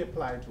not really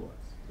apply to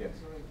us. Yes.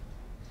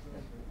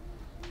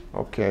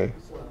 Okay.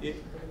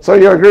 So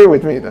you agree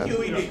with me then?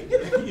 You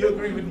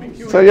agree with me.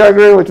 So you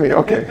agree with me?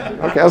 Okay.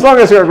 Okay. As long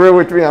as you agree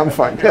with me, I'm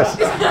fine. Yes.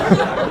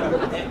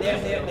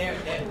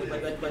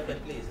 But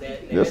please,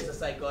 there is a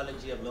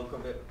psychology of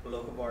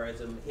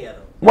Locavorism here,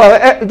 though. Well,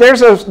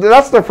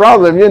 that's the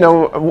problem. You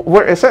know,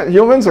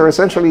 humans are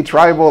essentially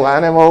tribal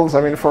animals.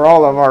 I mean, for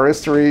all of our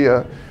history.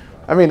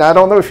 I mean, I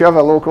don't know if you have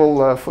a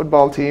local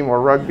football team or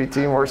rugby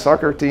team or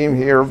soccer team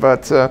here,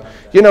 but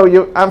you know,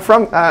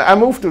 I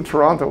moved to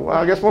Toronto. Well,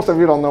 I guess most of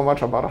you don't know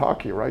much about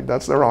hockey, right?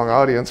 That's the wrong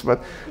audience.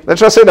 But let's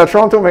just say the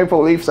Toronto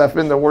Maple Leafs have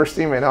been the worst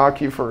team in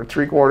hockey for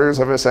 3/4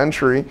 of a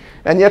century,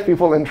 and yet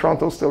people in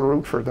Toronto still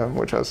root for them,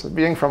 which is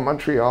being from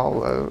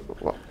Montreal.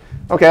 Well,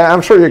 okay,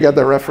 I'm sure you get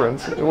the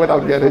reference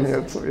without getting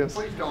it. So yes.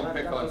 Please don't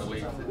pick on the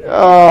Leafs.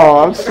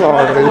 Oh, I'm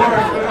sorry.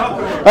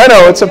 I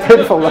know, it's a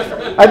painful.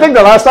 I think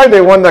the last time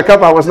they won the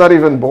cup, I was not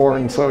even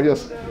born. So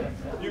yes.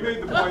 You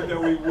made the point that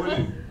we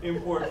wouldn't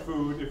import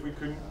food if we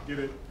couldn't get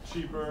it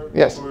cheaper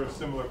or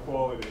similar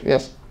quality.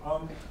 Yes.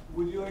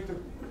 Would you like to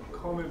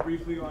comment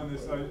briefly on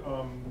this,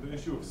 the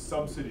issue of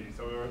subsidies?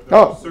 Are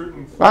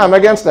certain I'm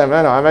against them.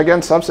 I know. I'm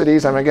against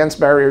subsidies. I'm against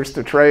barriers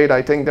to trade.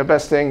 I think the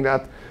best thing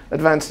that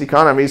advanced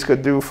economies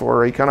could do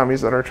for economies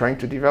that are trying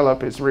to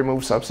develop is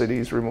remove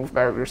subsidies, remove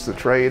barriers to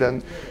trade.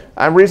 And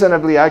I'm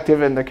reasonably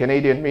active in the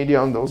Canadian media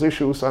on those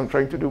issues, so I'm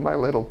trying to do my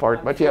little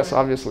part. But yes,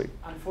 obviously.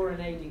 And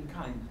foreign aid in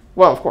kind.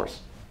 Well, of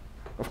course.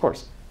 Of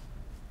course.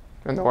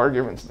 And no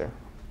arguments there.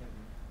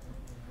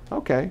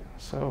 Okay,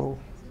 so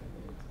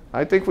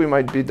I think we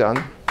might be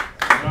done.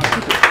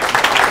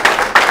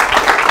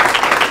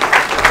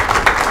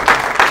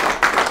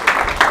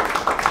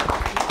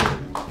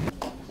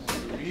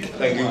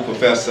 Thank you,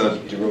 Professor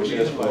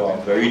Desrochers, for a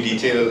very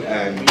detailed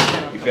and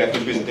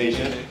effective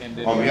presentation.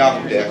 On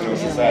behalf of the Economic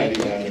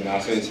Society and the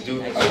National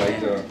Institute, I'd like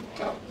to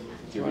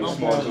give a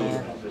small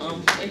tour.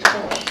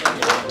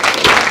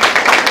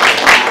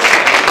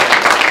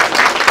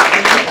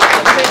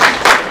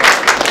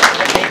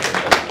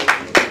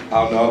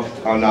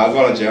 I'll now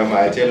go to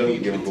Jeremiah Taylor to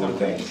give a vote of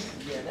thanks.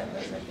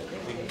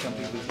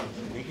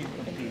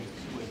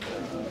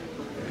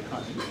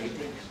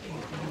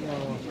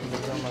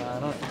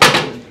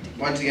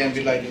 Once again,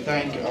 we'd like to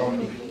thank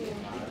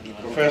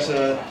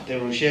Professor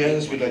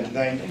Desrochers. We'd like to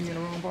thank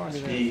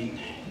the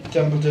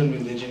Templeton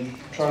Religion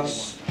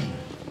Trust,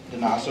 the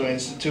Nassau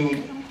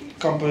Institute,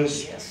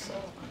 Compass,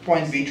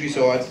 Point Beach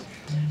Resort,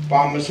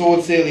 Bahamas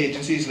Wholesale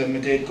Agencies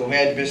Limited,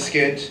 Ahead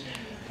Biscuits,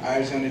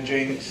 Arizona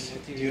Drinks,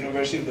 the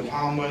University of the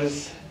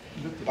Bahamas,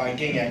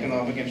 Banking,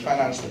 Economic and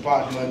Finance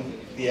Department,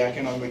 the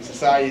Economic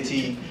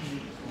Society,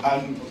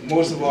 and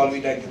most of all,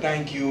 we'd like to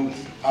thank you,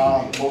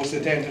 most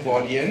attentive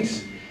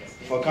audience,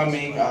 for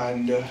coming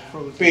and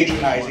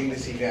patronizing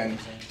this event.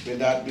 With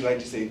that, we'd like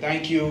to say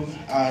thank you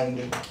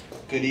and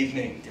good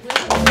evening.